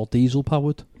ships are all diesel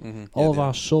powered. Mm-hmm. All of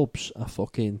our subs are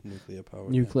fucking nuclear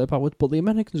powered. But the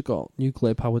Americans got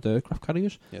nuclear powered aircraft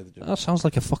carriers. Yeah, they do. That sounds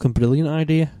like a fucking brilliant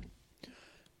idea.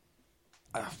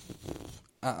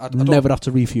 I Never have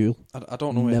to refuel. I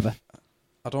don't know. Never.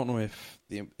 I don't know if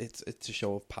it's a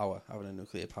show of power having a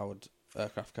nuclear powered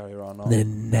aircraft carrier or not. They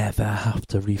never have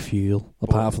to refuel,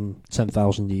 apart from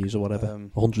 10,000 years or whatever,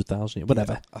 100,000,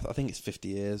 whatever. Yeah, I think it's 50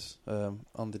 years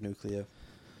on the nuclear.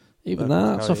 Even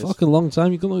aircraft that's a carriers. fucking long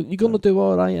time. You're gonna do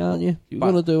all right, aren't you? You're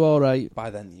gonna do all right. By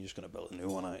then, you're just going to build a new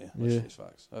one, aren't you? Yeah. That's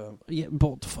facts. Yeah,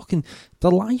 but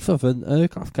the life of an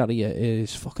aircraft carrier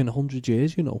is fucking 100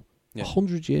 years. You know, Yeah.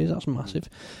 100 years. That's massive.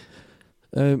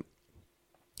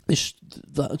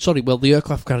 The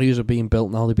aircraft carriers are being built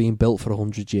now. They're being built for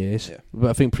 100 years. Yeah. But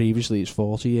I think previously it's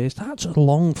 40 years. That's a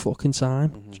long fucking time.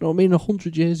 Mm-hmm. Do you know what I mean?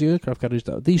 100 years, the aircraft carriers,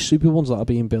 these super ones that are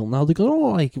being built now, they're going,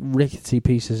 like rickety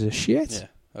pieces of shit.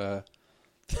 Yeah.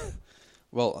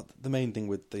 Well, the main thing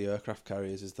with the aircraft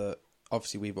carriers is that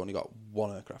obviously we've only got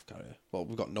one aircraft carrier. Well,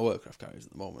 we've got no aircraft carriers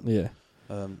at the moment. Yeah.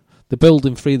 They're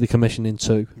building 3, they're commissioning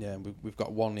 2. Yeah, and we've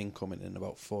got one incoming in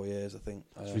about 4 years, I think.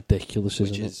 It's ridiculous,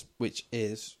 isn't it? Which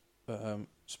is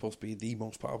supposed to be the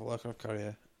most powerful aircraft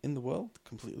carrier in the world,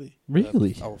 completely.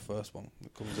 Really? Our first one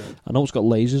that comes in. I know it's got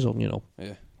lasers on, you know.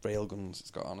 Yeah, railguns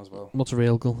it's got on as well. What's a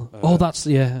railgun?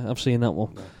 I've seen that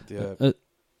one.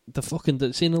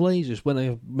 Seeing the lasers, when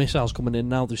a missile's coming in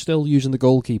now, they're still using the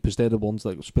goalkeepers. They're the ones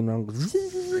that spin around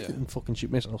and fucking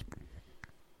shoot missiles.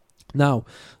 Now,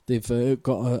 they've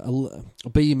got a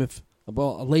beam of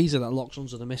about a laser that locks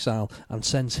onto the missile and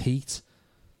sends heat.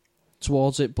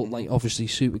 towards it, but like obviously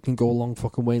soup can go a long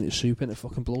fucking way into soup and it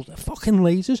fucking blows. They're fucking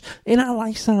lasers. In our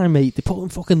lifetime, mate, they're putting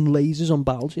fucking lasers on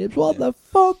battleships. What the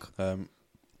fuck? No,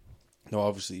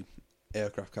 obviously,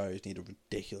 aircraft carriers need a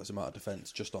ridiculous amount of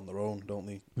defence just on their own, don't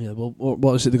they? Yeah, well,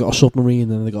 what is it? They got a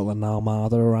submarine and they got an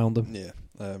armada around them. Yeah.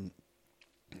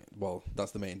 Well,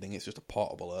 that's the main thing. It's just a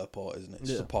portable airport, isn't it? It's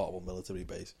just a portable military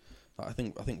base. I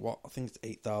think it's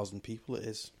 8,000 people. It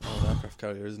is an aircraft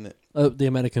carrier, isn't it? The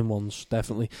American ones,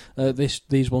 definitely.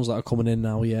 These ones that are coming in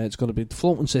now, yeah, it's going to be the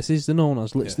floating cities. They're known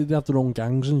as. Literally, they have their own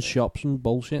gangs and shops and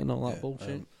bullshit and all that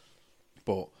bullshit.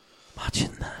 But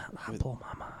imagine that blew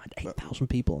my mind. 8,000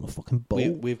 people on a fucking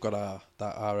boat. We've got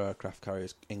our aircraft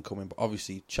carriers incoming, but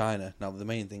obviously China. Now the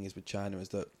main thing is with China is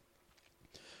that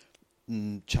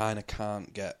China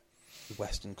can't get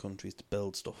Western countries to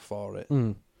build stuff for it.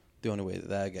 The only way that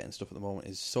they're getting stuff at the moment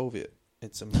is Soviet.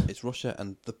 It's Russia,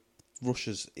 and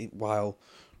while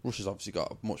Russia's obviously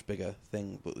got a much bigger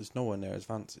thing, but there's nowhere near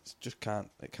advanced. It just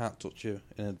can't touch you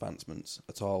in advancements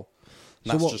at all.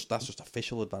 And that's just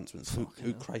official advancements.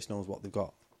 Who Christ knows what they've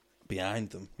got behind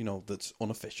them? That's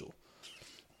unofficial.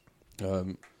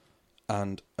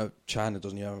 And China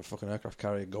doesn't even have a fucking aircraft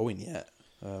carrier going yet.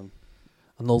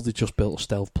 I know they just built a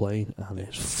stealth plane and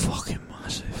it's fucking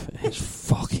massive. It's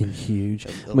fucking huge.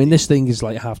 I mean, this thing is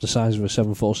like half the size of a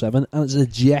 747 and it's a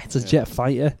jet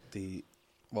fighter.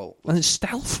 And it's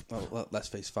stealth. Well, let's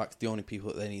face facts. The only people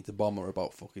that they need to bomb are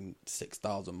about fucking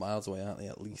 6,000 miles away, aren't they?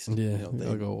 At least. Yeah,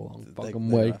 they'll go a long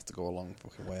fucking way. They have to go a long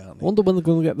fucking way, aren't they? I wonder when they're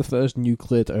going to get the first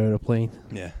nuclear aeroplane.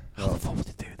 Yeah. How the fuck would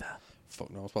they do that?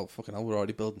 Fuck knows. Well, fucking hell, we're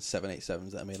already building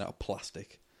 787s that are made out of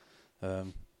plastic.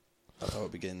 That's how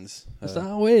it begins. Is that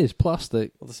how it is?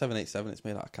 Plastic? Well, the 787, it's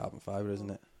made out of carbon fibre,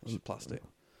 isn't it? Which is plastic.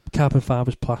 Carbon fibre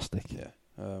is plastic? Yeah.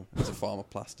 It's a form of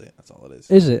plastic, that's all it is.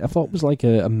 Is it? I thought it was like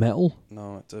a metal.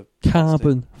 No, it's a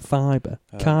carbon fibre.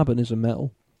 Carbon is a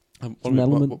metal. One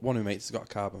of my mates has got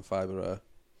a carbon fibre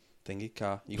thingy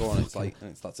car. You go on,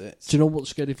 that's it. Do you know what the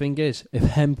scary thing is? If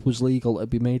hemp was legal, it'd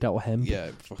be made out of hemp.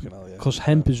 Yeah, fucking hell, yeah. Because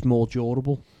hemp is more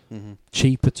durable,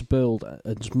 cheaper to build,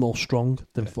 and it's more strong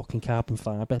than fucking carbon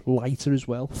fibre. Lighter as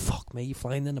well. Fuck me, you're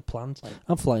flying in a plant.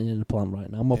 I'm flying in a plant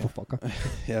right now, motherfucker.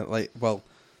 Yeah,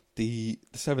 the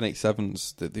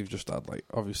 787s that they've just had,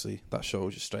 obviously, that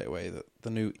shows you straight away that the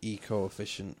new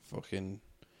eco-efficient fucking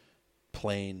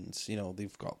planes,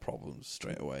 they've got problems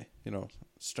straight away,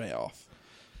 straight off.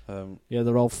 Yeah,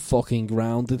 they're all fucking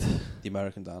grounded. The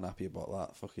Americans aren't happy about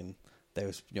that. Fucking,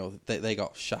 they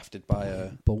got shafted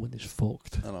by Boeing is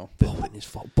fucked. I know. Boeing is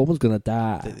fucked. Boeing's gonna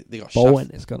die. They got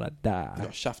Boeing is gonna die. They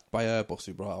got shafted by Airbus,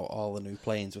 who brought out all the new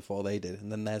planes before they did, and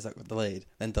then theirs got delayed,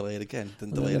 then delayed again,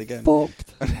 then delayed again.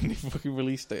 Fucked. And then they fucking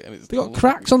released it, and it's they got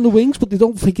cracks on the wings, but they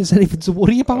don't think it's anything to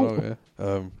worry about. Oh,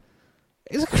 yeah.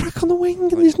 There's a crack on the wing,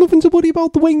 and there's nothing to worry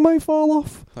about. The wing might fall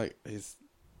off.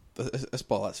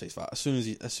 Let's face that. As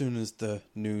soon as the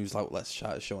news outlets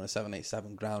started showing a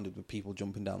 787 grounded with people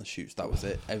jumping down the chutes, that was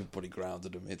it. Everybody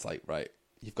grounded them. It's like, right,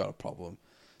 you've got a problem.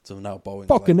 So now Boeing.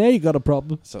 Fucking you got a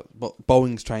problem. But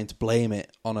Boeing's trying to blame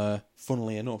it on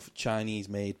funnily enough,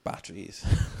 Chinese-made batteries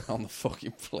on the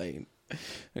fucking plane.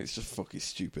 It's just fucking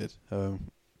stupid. I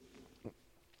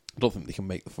don't think they can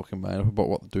make the fucking mind up about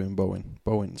what they're doing.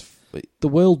 Boeing's the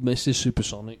world misses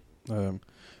supersonic.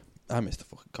 I miss the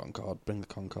fucking Concorde. Bring the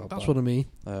Concorde That's back. what I mean.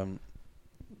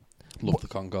 Love the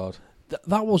Concorde.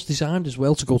 That was designed as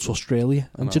well to go to Australia.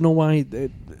 And do you know why they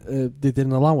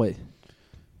didn't allow it?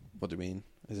 What do you mean?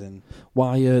 As in...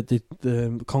 Why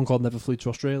the Concorde never flew to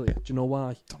Australia? Do you know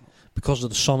why? Because of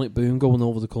the sonic boom going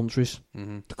over the countries.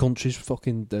 Mm-hmm. The countries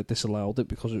fucking disallowed it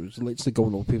because it was literally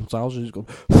going over people's houses. It's going...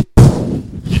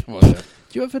 Well, yeah.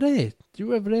 Do you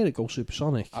ever hear it go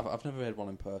supersonic? I've never heard one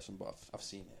in person, but I've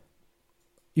seen it.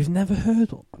 You've never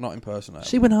heard one? Not in person.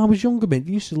 See, when I was younger, mate,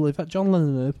 you used to live at John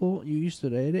Lennon Airport. You used to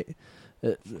hear it.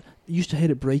 You used to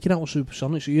hear it breaking out with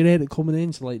supersonic. So you heard it coming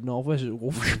into Northwest. No,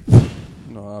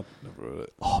 I've never heard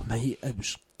it. Oh, mate, it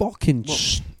was fucking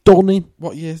stunning.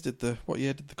 What year did the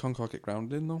Concorde get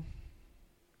grounded in though?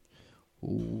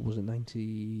 Oh, was it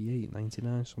 98,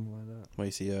 99, something like that? Well,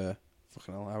 you see,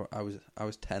 fucking hell, I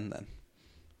was 10 then.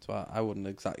 So I wouldn't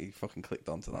exactly fucking clicked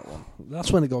onto that one.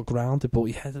 That's when it got grounded, but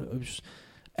it was...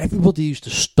 Everybody used to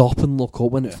stop and look up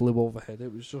when it flew overhead.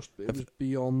 It was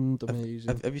beyond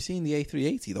amazing. Have you seen the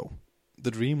A380 though?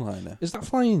 The Dreamliner. Is that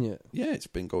flying yet? Yeah, it's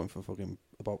been going for fucking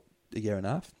about a year and a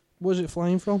half. Where's it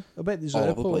flying from? I bet there's all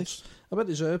airports. Over the place. I bet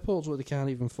there's airports where they can't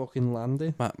even fucking land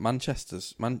it. Manchester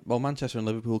and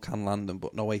Liverpool can land them,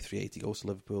 but no A380 goes to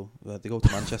Liverpool. They go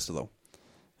to Manchester though.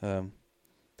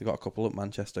 They got a couple at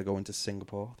Manchester going to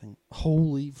Singapore, I think.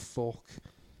 Holy fuck.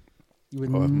 You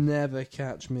would never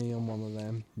catch me on one of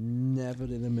them. Never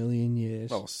in a million years.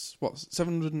 Well, what,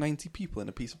 790 people in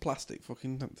a piece of plastic?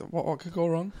 Fucking, what could go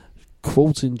wrong?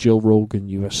 Quoting Joe Rogan,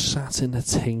 you were sat in a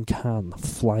tin can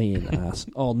flying at...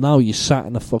 Oh, now you're sat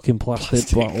in a fucking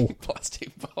plastic bottle.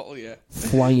 Plastic bottle, yeah.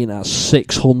 Flying at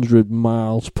 600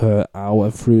 miles per hour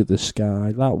through the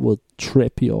sky. That would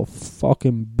trip your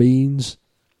fucking beans.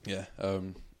 Yeah,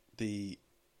 the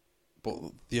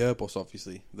Airbus,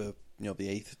 obviously, the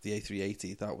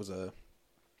A380, that was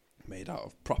made out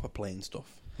of proper plane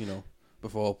stuff, you know,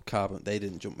 before carbon. They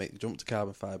didn't jump to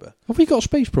carbon fibre. Have we got a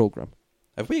space program?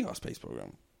 Have we got a space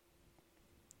program?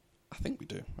 I think we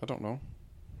do. I don't know.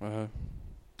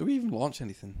 Do we even launch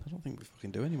anything? I don't think we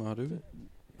fucking do anymore, do we?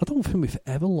 I don't think we've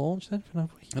ever launched anything,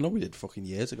 have we? I know we did fucking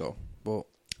years ago, but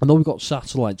I know we've got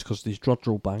satellites because there's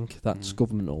Drodrell Bank, that's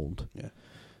government owned.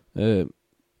 Yeah.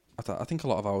 I think a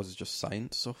lot of ours is just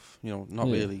science stuff, you know, not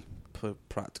really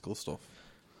practical stuff.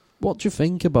 What do you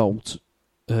think about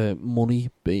money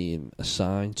being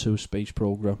assigned to a space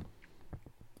program?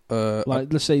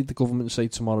 Let's say the government say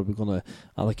tomorrow we're going to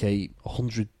allocate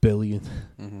 100 billion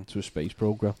to a space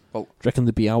program. Well, do you reckon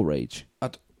there'd be outrage?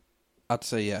 I'd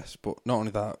say yes, but not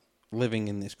only that, living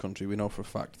in this country, we know for a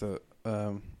fact that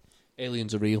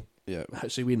aliens are real. Yeah.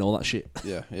 See, we know that shit.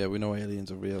 Yeah, we know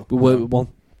aliens are real. We work with one.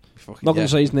 Not going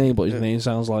to say his name, but his name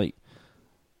sounds like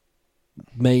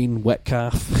Maine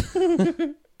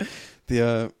Wetcalf.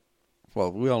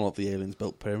 Well, we all know the aliens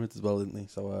built pyramids as well, didn't they?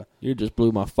 So you just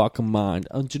blew my fucking mind.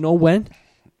 And do you know when?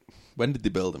 When did they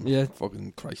build them? Yeah.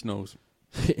 Fucking Christ knows.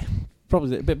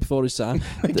 Probably a bit before his time.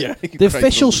 Yeah, the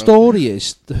official story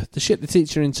is the shit they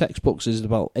teach you in textbooks is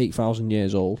about 8,000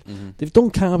 years old. They've done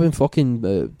carbon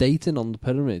fucking dating on the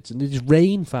pyramids, and there's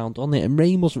rain found on it, and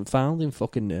rain wasn't found in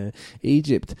fucking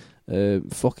Egypt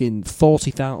fucking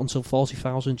 40,000 until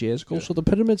 40,000 years ago. Yeah. So the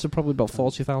pyramids are probably about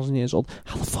 40,000 years old.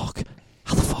 How the fuck?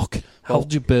 How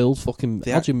do you build fucking?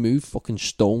 How do you move fucking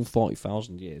stone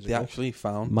 40,000 years ago? They actually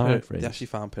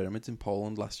found pyramids in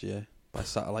Poland last year by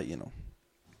satellite. You know.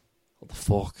 What the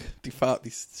fuck? They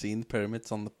seen the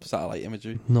pyramids on the satellite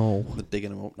imagery. No. They're digging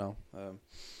them up now.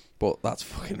 But that's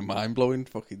fucking mind blowing.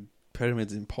 Fucking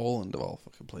pyramids in Poland of all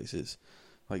fucking places.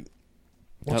 Like,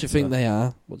 what do you think they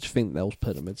are? What do you think those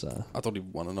pyramids are? I don't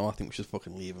even want to know. I think we should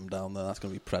fucking leave them down there. That's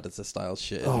going to be Predator style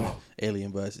shit.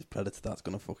 Alien versus Predator, that's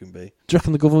going to fucking be. Do you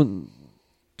reckon the government...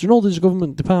 Do you know there's a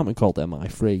government department called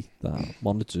MI3 that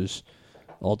monitors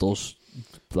or does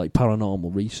like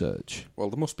paranormal research? Well,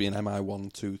 there must be an MI 1,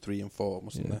 2, 3 and 4,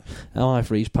 mustn't there?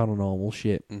 MI3's paranormal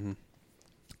shit. Mm-hmm.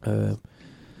 Do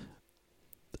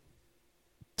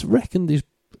you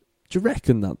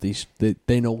reckon that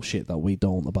they know shit that we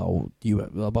don't about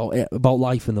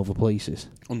life in other places?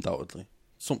 Undoubtedly.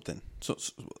 Something. So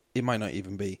it might not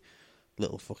even be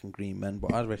little fucking green men,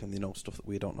 but I reckon they know stuff that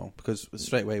we don't know. Because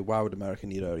straight away, why would America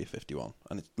need Area 51?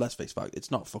 And let's face fact, it's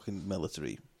not fucking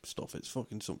military stuff. It's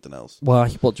fucking something else. Why?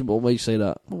 What do you say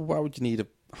that? Well, why would you need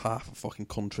half a fucking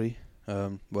country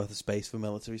worth of space for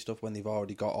military stuff when they've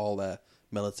already got all their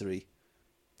military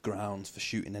grounds for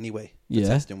shooting anyway? Yeah,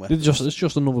 testing weapons. It's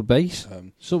just another base.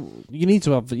 So you need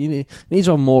to have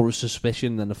more of a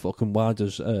suspicion than a fucking why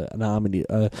does an army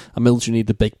a military need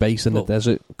a big base in the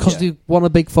desert? Because they want a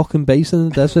big fucking base in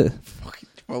the desert.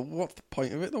 Well, what's the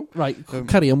point of it though? Right,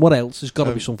 carry on. What else? There's got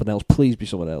to be something else. Please be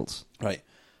someone else. Right.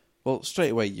 Well, straight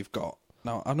away you've got.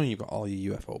 Now, I know you've got all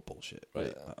your UFO bullshit,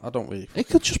 right? I don't really... It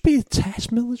could just be a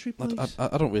test military place.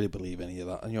 I don't really believe any of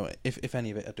that. And, you know, if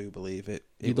any of it, I do believe it.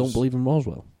 You don't believe in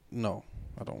Roswell? No,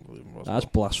 I don't believe in Roswell. That's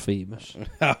blasphemous.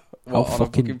 How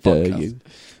fucking dare you?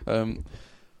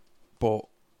 But,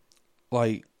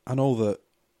 like, I know that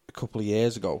a couple of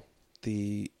years ago,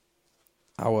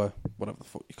 whatever the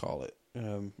fuck you call it,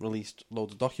 released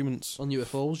loads of documents on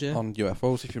UFOs, yeah. On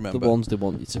UFOs, if you remember, the ones they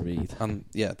want you to read, and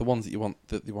the ones that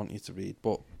they want you to read.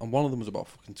 And one of them was about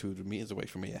fucking 200 meters away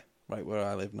from here, right where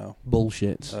I live now.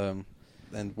 Bullshit. And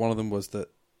one of them was that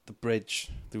the bridge.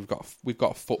 We've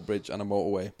got a footbridge and a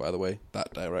motorway, by the way,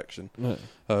 that direction. Right.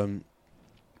 The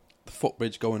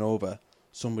footbridge going over.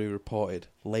 Somebody reported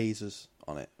lasers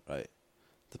on it. Right.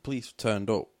 The police turned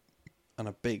up, and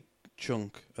a big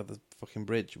chunk of the fucking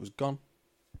bridge was gone.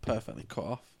 Perfectly cut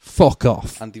off. Fuck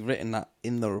off. And they've written that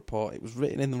in the report. It was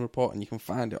written in the report, and you can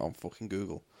find it on fucking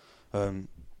Google.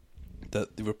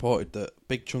 That they reported that a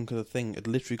big chunk of the thing had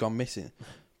literally gone missing,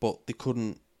 but they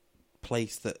couldn't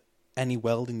place that any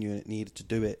welding unit needed to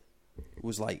do it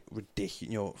was like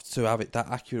ridiculous. You know, to have it that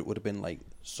accurate would have been like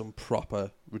some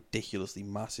proper, ridiculously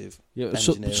massive. Yeah,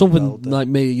 engineering something welder. like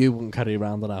me or you wouldn't carry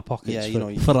around in our pockets Yeah, you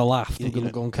for, know, for a laugh. you We're going to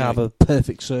know, go and you carve know, a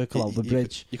perfect circle out the You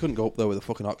bridge. couldn't go up there with a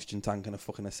fucking oxygen tank and a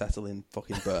fucking acetylene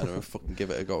fucking burner and fucking give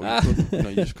it a go.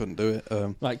 You just couldn't do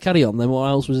it. Right, carry on then. What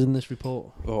else was in this report?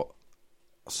 But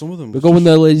some of them. We're going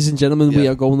there, ladies and gentlemen. We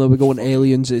Yeah. are going there. We're going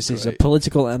aliens. This is a Great.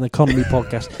 political and economy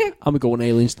podcast. And we're going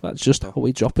aliens. That's just how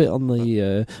we drop it on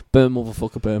the Burn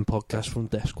Motherfucker Burn podcast from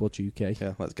Death Squad UK.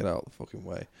 Yeah, let's get out of the fucking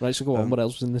way. Right, so go on. What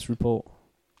else was in this report?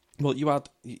 Well, you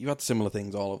had similar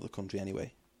things all over the country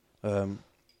anyway,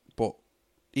 but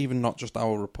even not just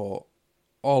our report,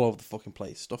 all over the fucking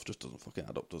place, stuff just doesn't fucking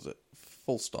add up, does it?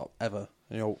 Full stop, ever.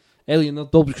 You know, Alien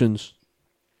abductions.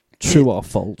 True or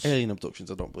false? alien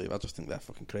abductions, I don't believe. I just think they're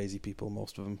fucking crazy people,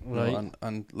 most of them. You know, Right.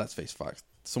 and let's face facts,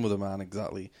 some of them aren't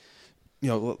exactly. You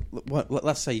know,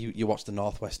 let's say you watch the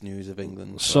Northwest News of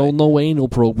England. So right? no anal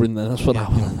probing then. That's what Yeah. I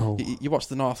want to know. You watch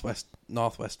the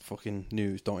Northwest fucking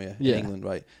news, don't you? Yeah. In England,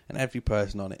 right? And every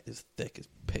person on it is thick as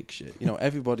pig shit. You know,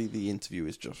 everybody the interview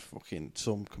is just fucking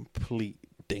some complete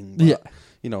dingbat. Yeah.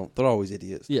 You know, they're always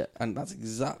idiots. Yeah. And that's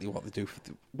exactly what they do.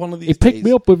 One of these He picked days,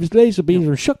 me up with his laser beams you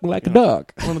know, and shook me like a you know,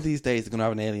 dog. one of these days they're going to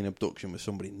have an alien abduction with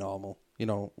somebody normal. You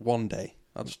know, one day.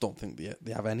 I just don't think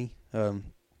they have any. None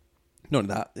of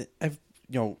that.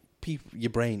 You know, people, your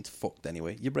brain's fucked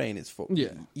anyway. Your brain is fucked.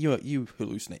 Yeah. You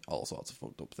hallucinate all sorts of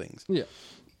fucked up things. Yeah.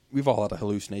 We've all had a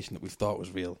hallucination that we thought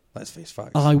was real. Let's face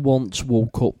facts. I once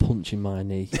woke up punching my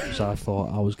knee because I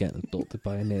thought I was getting abducted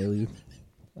by an alien.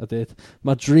 I did.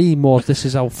 My dream was, this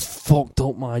is how fucked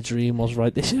up my dream was,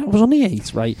 right? I was only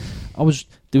 8, right? There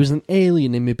was an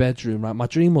alien in my bedroom, right? My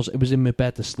dream was, it was in my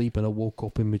bed asleep and I woke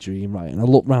up in my dream, right? And I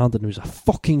looked round and there was a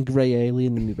fucking grey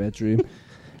alien in my bedroom.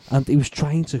 And he was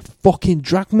trying to fucking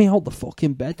drag me out the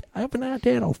fucking bed. I have an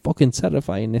idea how fucking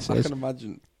terrifying this I is. can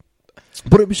imagine.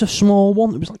 But it was a small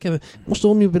one. It was like it must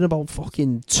have only been about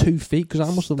fucking 2 feet because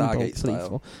I must have been about Stargate 3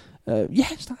 style. 4. Yeah,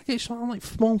 Stargate style, like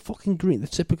small fucking green, the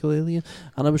typical alien.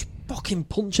 And I was fucking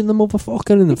punching the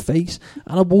motherfucker in the face.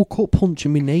 And I woke up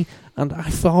punching my knee. And I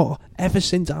thought, ever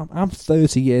since I'm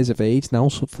 30 years of age now,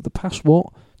 so for the past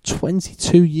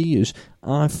 22 years,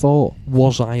 I thought,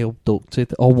 was I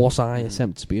abducted or was I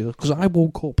attempted to be abducted? Because I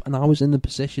woke up and I was in the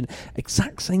position,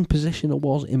 exact same position I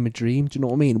was in my dream. Do you know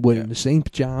what I mean? Wearing the same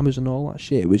pajamas and all that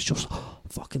shit. It was just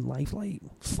fucking lifelike,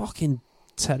 fucking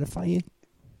terrifying.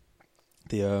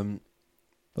 I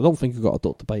don't think I got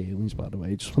abducted by aliens, by the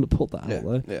way. Just want to put that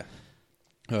out there.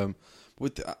 Yeah.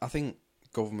 I think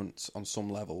governments on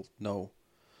some level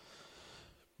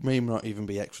may not even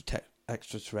be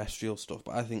extraterrestrial stuff,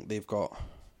 but I think they've got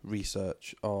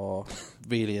research or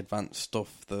really advanced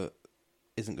stuff that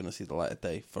isn't going to see the light of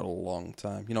day for a long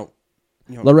time. You know,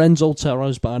 Lorenzo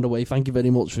Torres, by the way, thank you very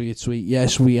much for your tweet.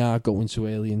 Yes, we are going to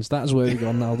aliens. That's where we're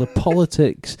going now. The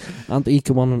politics and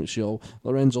economic show.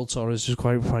 Lorenzo Torres has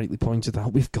quite rightly pointed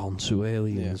out we've gone to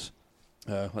aliens.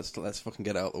 Yeah. Let's fucking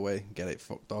get it out of the way and get it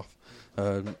fucked off.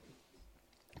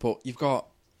 But you've got,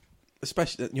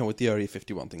 especially with the Area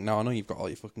 51 thing. Now I know you've got all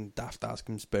your fucking daft ass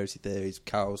conspiracy theories,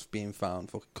 cows being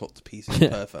found, fucking cut to pieces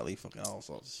perfectly, fucking all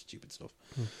sorts of stupid stuff,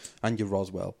 and your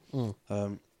Roswell.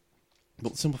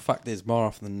 But the simple fact is, more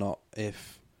often than not,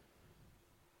 if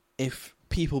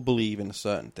people believe in a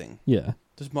certain thing,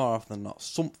 there's more often than not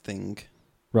something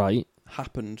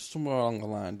happened somewhere along the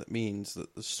line that means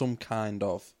that there's some kind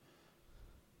of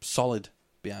solid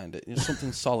behind it.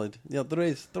 Something solid. There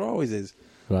always is.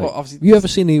 Right. But obviously, You ever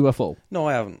seen a UFO? No,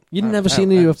 I haven't. You've I never haven't-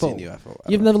 seen I a haven't UFO? seen a UFO.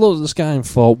 You've never looked at the sky and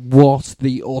thought, what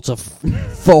the utter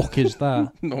fuck is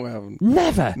that? No, I haven't.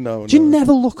 Never? No. Do you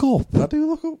never look up? I do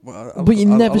look up. But you've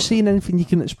never seen anything you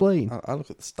can explain? I look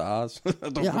at the stars. I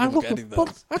don't Yeah, fucking look at anything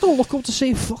else. I don't look up to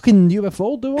see a fucking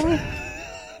UFO, do I?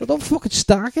 I don't fucking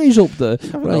stargaze up there.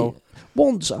 know.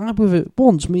 Once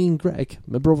me and Greg,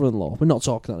 my brother-in-law, we're not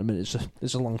talking at the minute,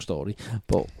 it's a long story,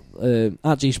 but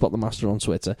at G-Spot the Master on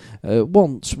Twitter,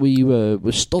 once we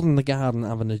were stood in the garden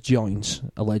having a joint,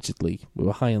 allegedly. We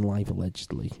were high in life,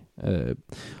 allegedly.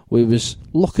 We was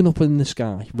looking up in the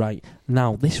sky, right?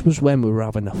 Now, this was when we were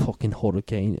having a fucking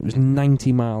hurricane. It was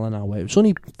 90 mile an hour. It was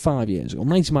only 5 years ago.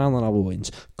 90 mile an hour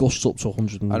winds, gusts up to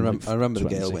 100. I remember the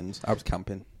gale winds. I was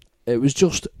camping. It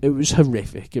was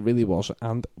horrific, it really was.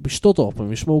 And we stood up and we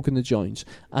were smoking the joints,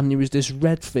 and there was this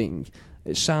red thing.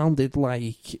 It sounded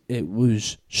like it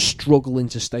was struggling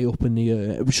to stay up in the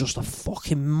air. It was just a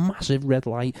fucking massive red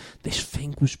light. This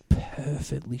thing was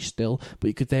perfectly still, but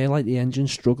you could hear like the engine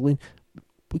struggling.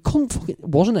 We couldn't fucking... It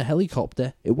wasn't a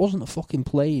helicopter. It wasn't a fucking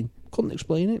plane. Couldn't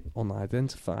explain it.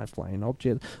 Unidentified flying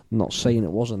object. I'm not saying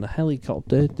it wasn't a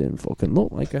helicopter. It didn't fucking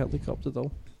look like a helicopter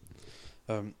though.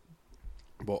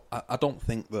 But I don't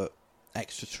think that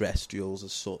extraterrestrials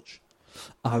as such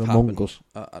Are have among happened.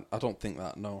 us. I don't think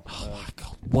that, no. Oh my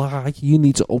God, why? You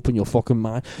need to open your fucking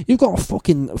mind. You've got a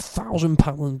fucking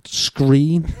 £1,000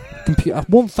 screen, computer,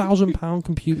 £1,000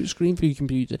 computer screen for your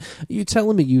computer. Are you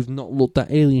telling me you've not looked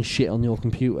at alien shit on your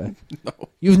computer? No.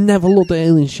 You've never looked at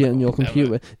alien shit on your Never.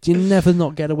 computer. Do you never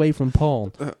not get away from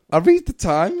porn? I read the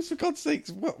Times, for God's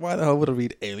sakes. Why the hell would I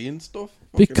read alien stuff?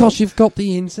 Because you've got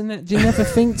the internet. Do you never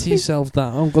think to yourself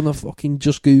that I'm going to fucking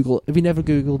just Google... Have you never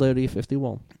Googled Area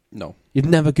 51? No. You've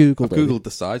never Googled I've it? Googled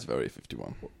the size of Area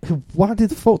 51. Why the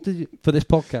fuck did you... For this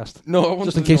podcast? No, I wanted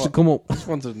Just in to case know, it come up. I just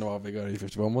wanted to know how big Area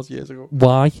 51 was years ago.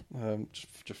 Why?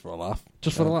 Just for a laugh.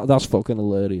 Just for that, that's fucking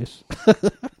hilarious.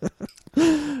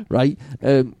 Right?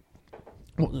 Have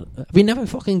you never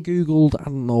fucking Googled, I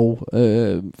don't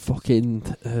know, fucking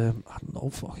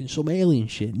some alien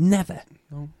shit? Never.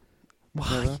 No.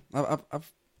 Why? Never.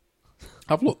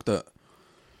 I've looked at,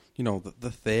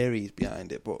 the theories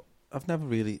behind it, but I've never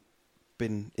really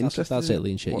been interested That's in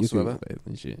alien it shit. You whatsoever. Google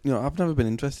alien shit. I've never been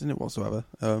interested in it whatsoever.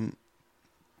 It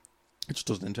just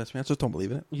doesn't interest me. I just don't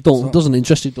believe in it. You don't, It's it not- doesn't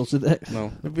interest you, does it?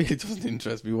 No, it really doesn't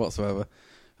interest me whatsoever.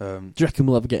 Do you reckon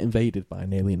we'll ever get invaded by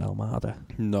an alien armada?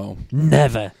 No.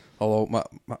 Never. Although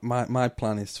my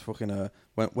plan is to fucking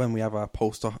when we have our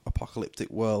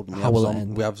post-apocalyptic world and How will it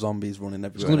end? we have zombies running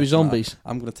everywhere. It's going to be and everything like zombies. that,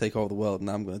 I'm going to take over the world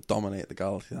and I'm going to dominate the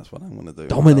galaxy. That's what I'm going to do.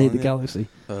 Dominate the I'm galaxy.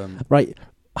 telling you. Right.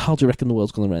 How do you reckon the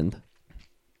world's going to end?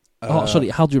 How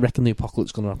do you reckon the apocalypse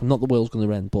is going to happen? Not the world's going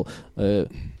to end, but do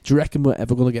you reckon we're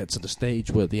ever going to get to the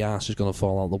stage where the arse is going to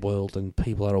fall out of the world and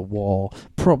people are at war,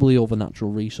 probably over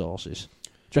natural resources?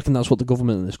 Do you reckon that's what the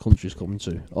government in this country is coming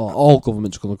to? Or all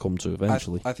governments are going to come to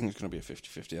eventually? I think it's going to be a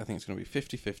 50-50. I think it's going to be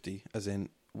 50-50, as in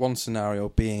one scenario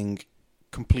being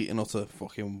complete and utter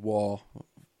fucking war,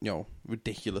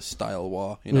 ridiculous style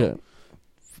war, Yeah.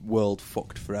 world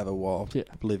fucked forever war, Yeah.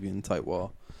 Oblivion type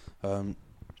war.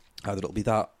 Either it'll be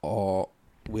that, or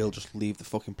we'll just leave the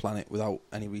fucking planet without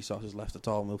any resources left at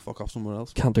all, and we'll fuck off somewhere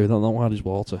else. Can't do that, not while there's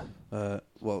water.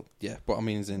 Well, yeah, but I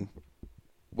mean, as in,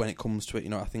 when it comes to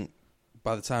it, I think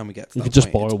by the time we get to You that could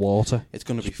just point, boil water. it's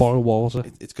going to be Just boil water.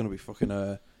 it's going to be fucking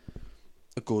a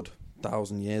good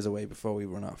 1,000 years away before we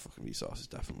run out of fucking resources.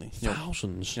 Definitely,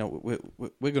 Thousands. we're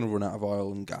going to run out of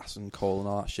oil and gas and coal and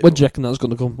all that shit. When do you reckon that's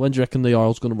going to come? When do you reckon the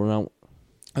oil's going to run out?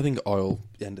 I think oil,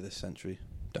 the end of this century,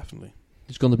 definitely.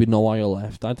 There's going to be no oil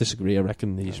left. I disagree. I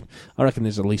reckon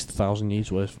there's at least 1,000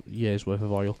 years worth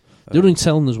of oil. They're only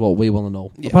telling us what we want to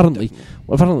know. Yeah, apparently,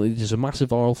 definitely. there's a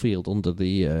massive oil field under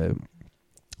the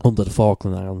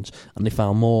Falkland Islands, and they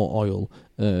found more oil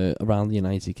around the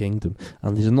United Kingdom,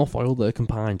 and there's enough oil there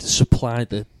combined to supply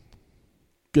the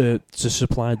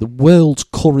world's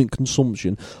current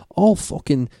consumption. All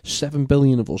fucking 7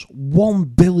 billion of us, 1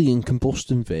 billion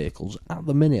combustion vehicles at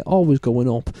the minute, always going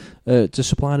up to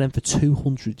supply them for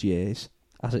 200 years.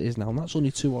 As it is now, and that's only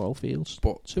 2 oil fields.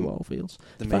 But 2 oil fields.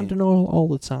 the Finding main, oil all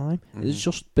the time. Mhm. It's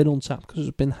just been untapped because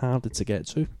it's been harder to get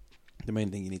to. the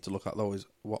main thing you need to look at though is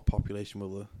what population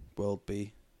will the world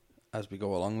be as we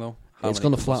go along though. It's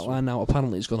going to flatline now.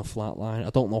 Apparently, it's going to flatline. I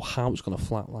don't know how it's going to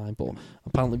flatline, but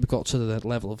apparently we've got to the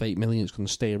level of 8 million. It's going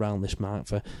to stay around this mark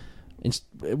for. It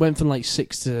went from like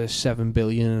 6 to 7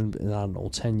 billion in, I don't know,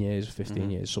 10 years, 15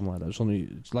 Mhm. years, something like that.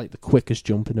 It's like the quickest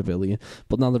jump in a billion.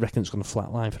 But now they reckon it's going to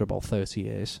flatline for about 30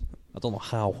 years. I don't know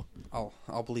how.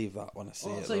 I'll believe that when I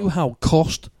see I'll it. tell though. you how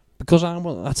cost. Because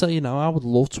I tell you now, I would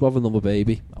love to have another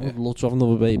baby. I would love to have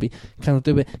another baby. Can I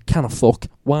do it? Can I fuck?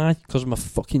 Why? Because I'm a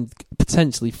fucking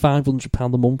potentially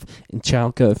 £500 a month in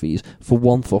childcare fees for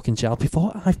one fucking child.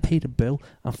 Before I've paid a bill,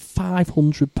 and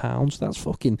 £500, that's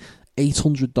fucking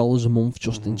 $800 a month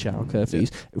just in childcare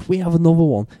fees. If we have another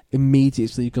one,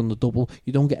 immediately you're going to double.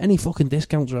 You don't get any fucking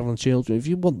discounts for having children. If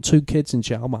you want 2 kids in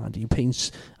childminder, you're paying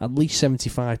at least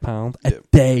 £75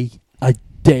 a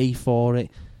day for it.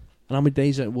 And how many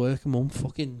days at work a month?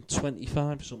 Fucking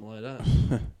 25 or something like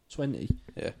that. 20.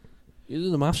 Yeah. You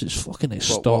do the maths, it's fucking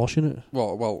extortionate.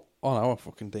 Well, on our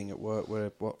fucking thing at work, we're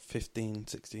 15,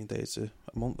 16 days a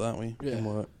month, aren't we? Yeah. In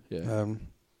work. Yeah.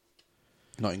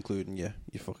 Not including your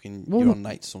fucking Well, you're on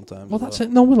nights sometimes. Well, that's it.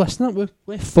 No, we're less than that.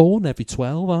 We're 4 every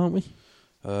 12, aren't we?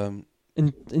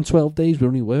 In 12 days, we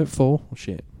only work 4. Oh,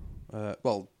 shit.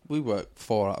 Well, we work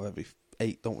 4 out of every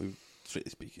 8, don't we?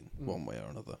 Strictly speaking, one way or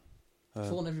another.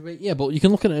 4 every week. Yeah, but you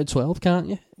can look at it at 12, can't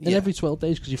you? In Yeah. every 12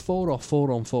 days, because you're 4 off, 4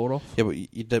 on, 4 off. Yeah, but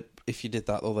you did, if you did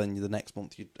that, though, then the next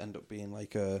month you'd end up being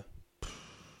like you'd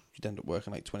end up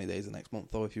working like 20 days the next month,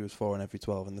 though, if you was 4 in every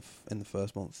 12 in the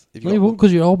first month. If No, you won't,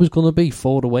 because you're always going to be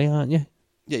 4 away, aren't you?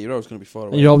 Yeah, you're always going to be 4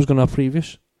 away. And you're always going to have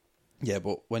previous. Yeah,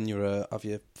 but when you're have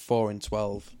your 4 in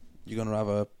 12 you're going to have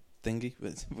a thingy. I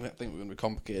think we're going to be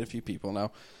complicated. A few people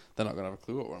now, they're not going to have a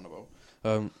clue what we're on about.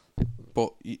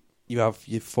 But you have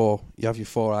your four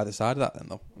either side of that then,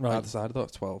 though. Right. Either side of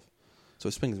that's 12. So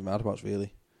it swings and roundabouts,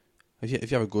 really.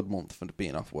 If you have a good month for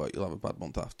being off work, you'll have a bad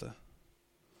month after.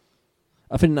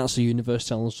 I think that's the universe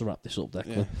telling us to wrap this up,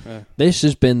 Declan. Yeah. This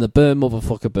has been the Burn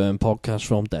Motherfucker Burn podcast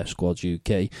from Death Squad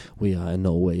UK. We are in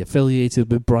no way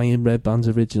affiliated with Brian Redband's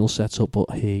original setup,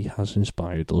 but he has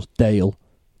inspired us, Dale,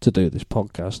 to do this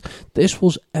podcast. This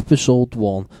was episode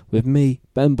 1 with me,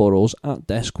 Ben Burrows, at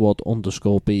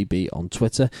DeathSquad_BB on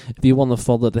Twitter. If you want to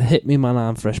follow the Hit Me Man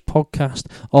I'm Fresh podcast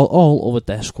or all other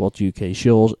Death Squad UK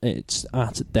shows, it's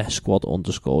at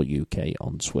DeathSquad_UK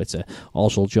on Twitter.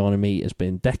 Also joining me has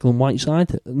been Declan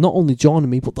Whiteside. Not only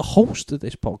joining me, but the host of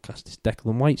this podcast is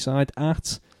Declan Whiteside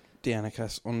at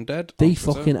Dienekes Undead. The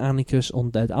fucking Anicus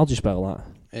Undead. How'd you spell that?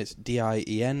 It's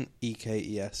DIENEKESUNDEAD.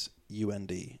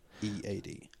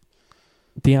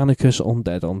 Dienekes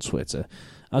Undead on Twitter.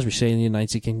 As we say in the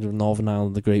United Kingdom of Northern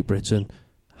Ireland, the Great Britain,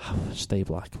 stay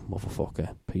black,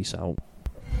 motherfucker. Peace out.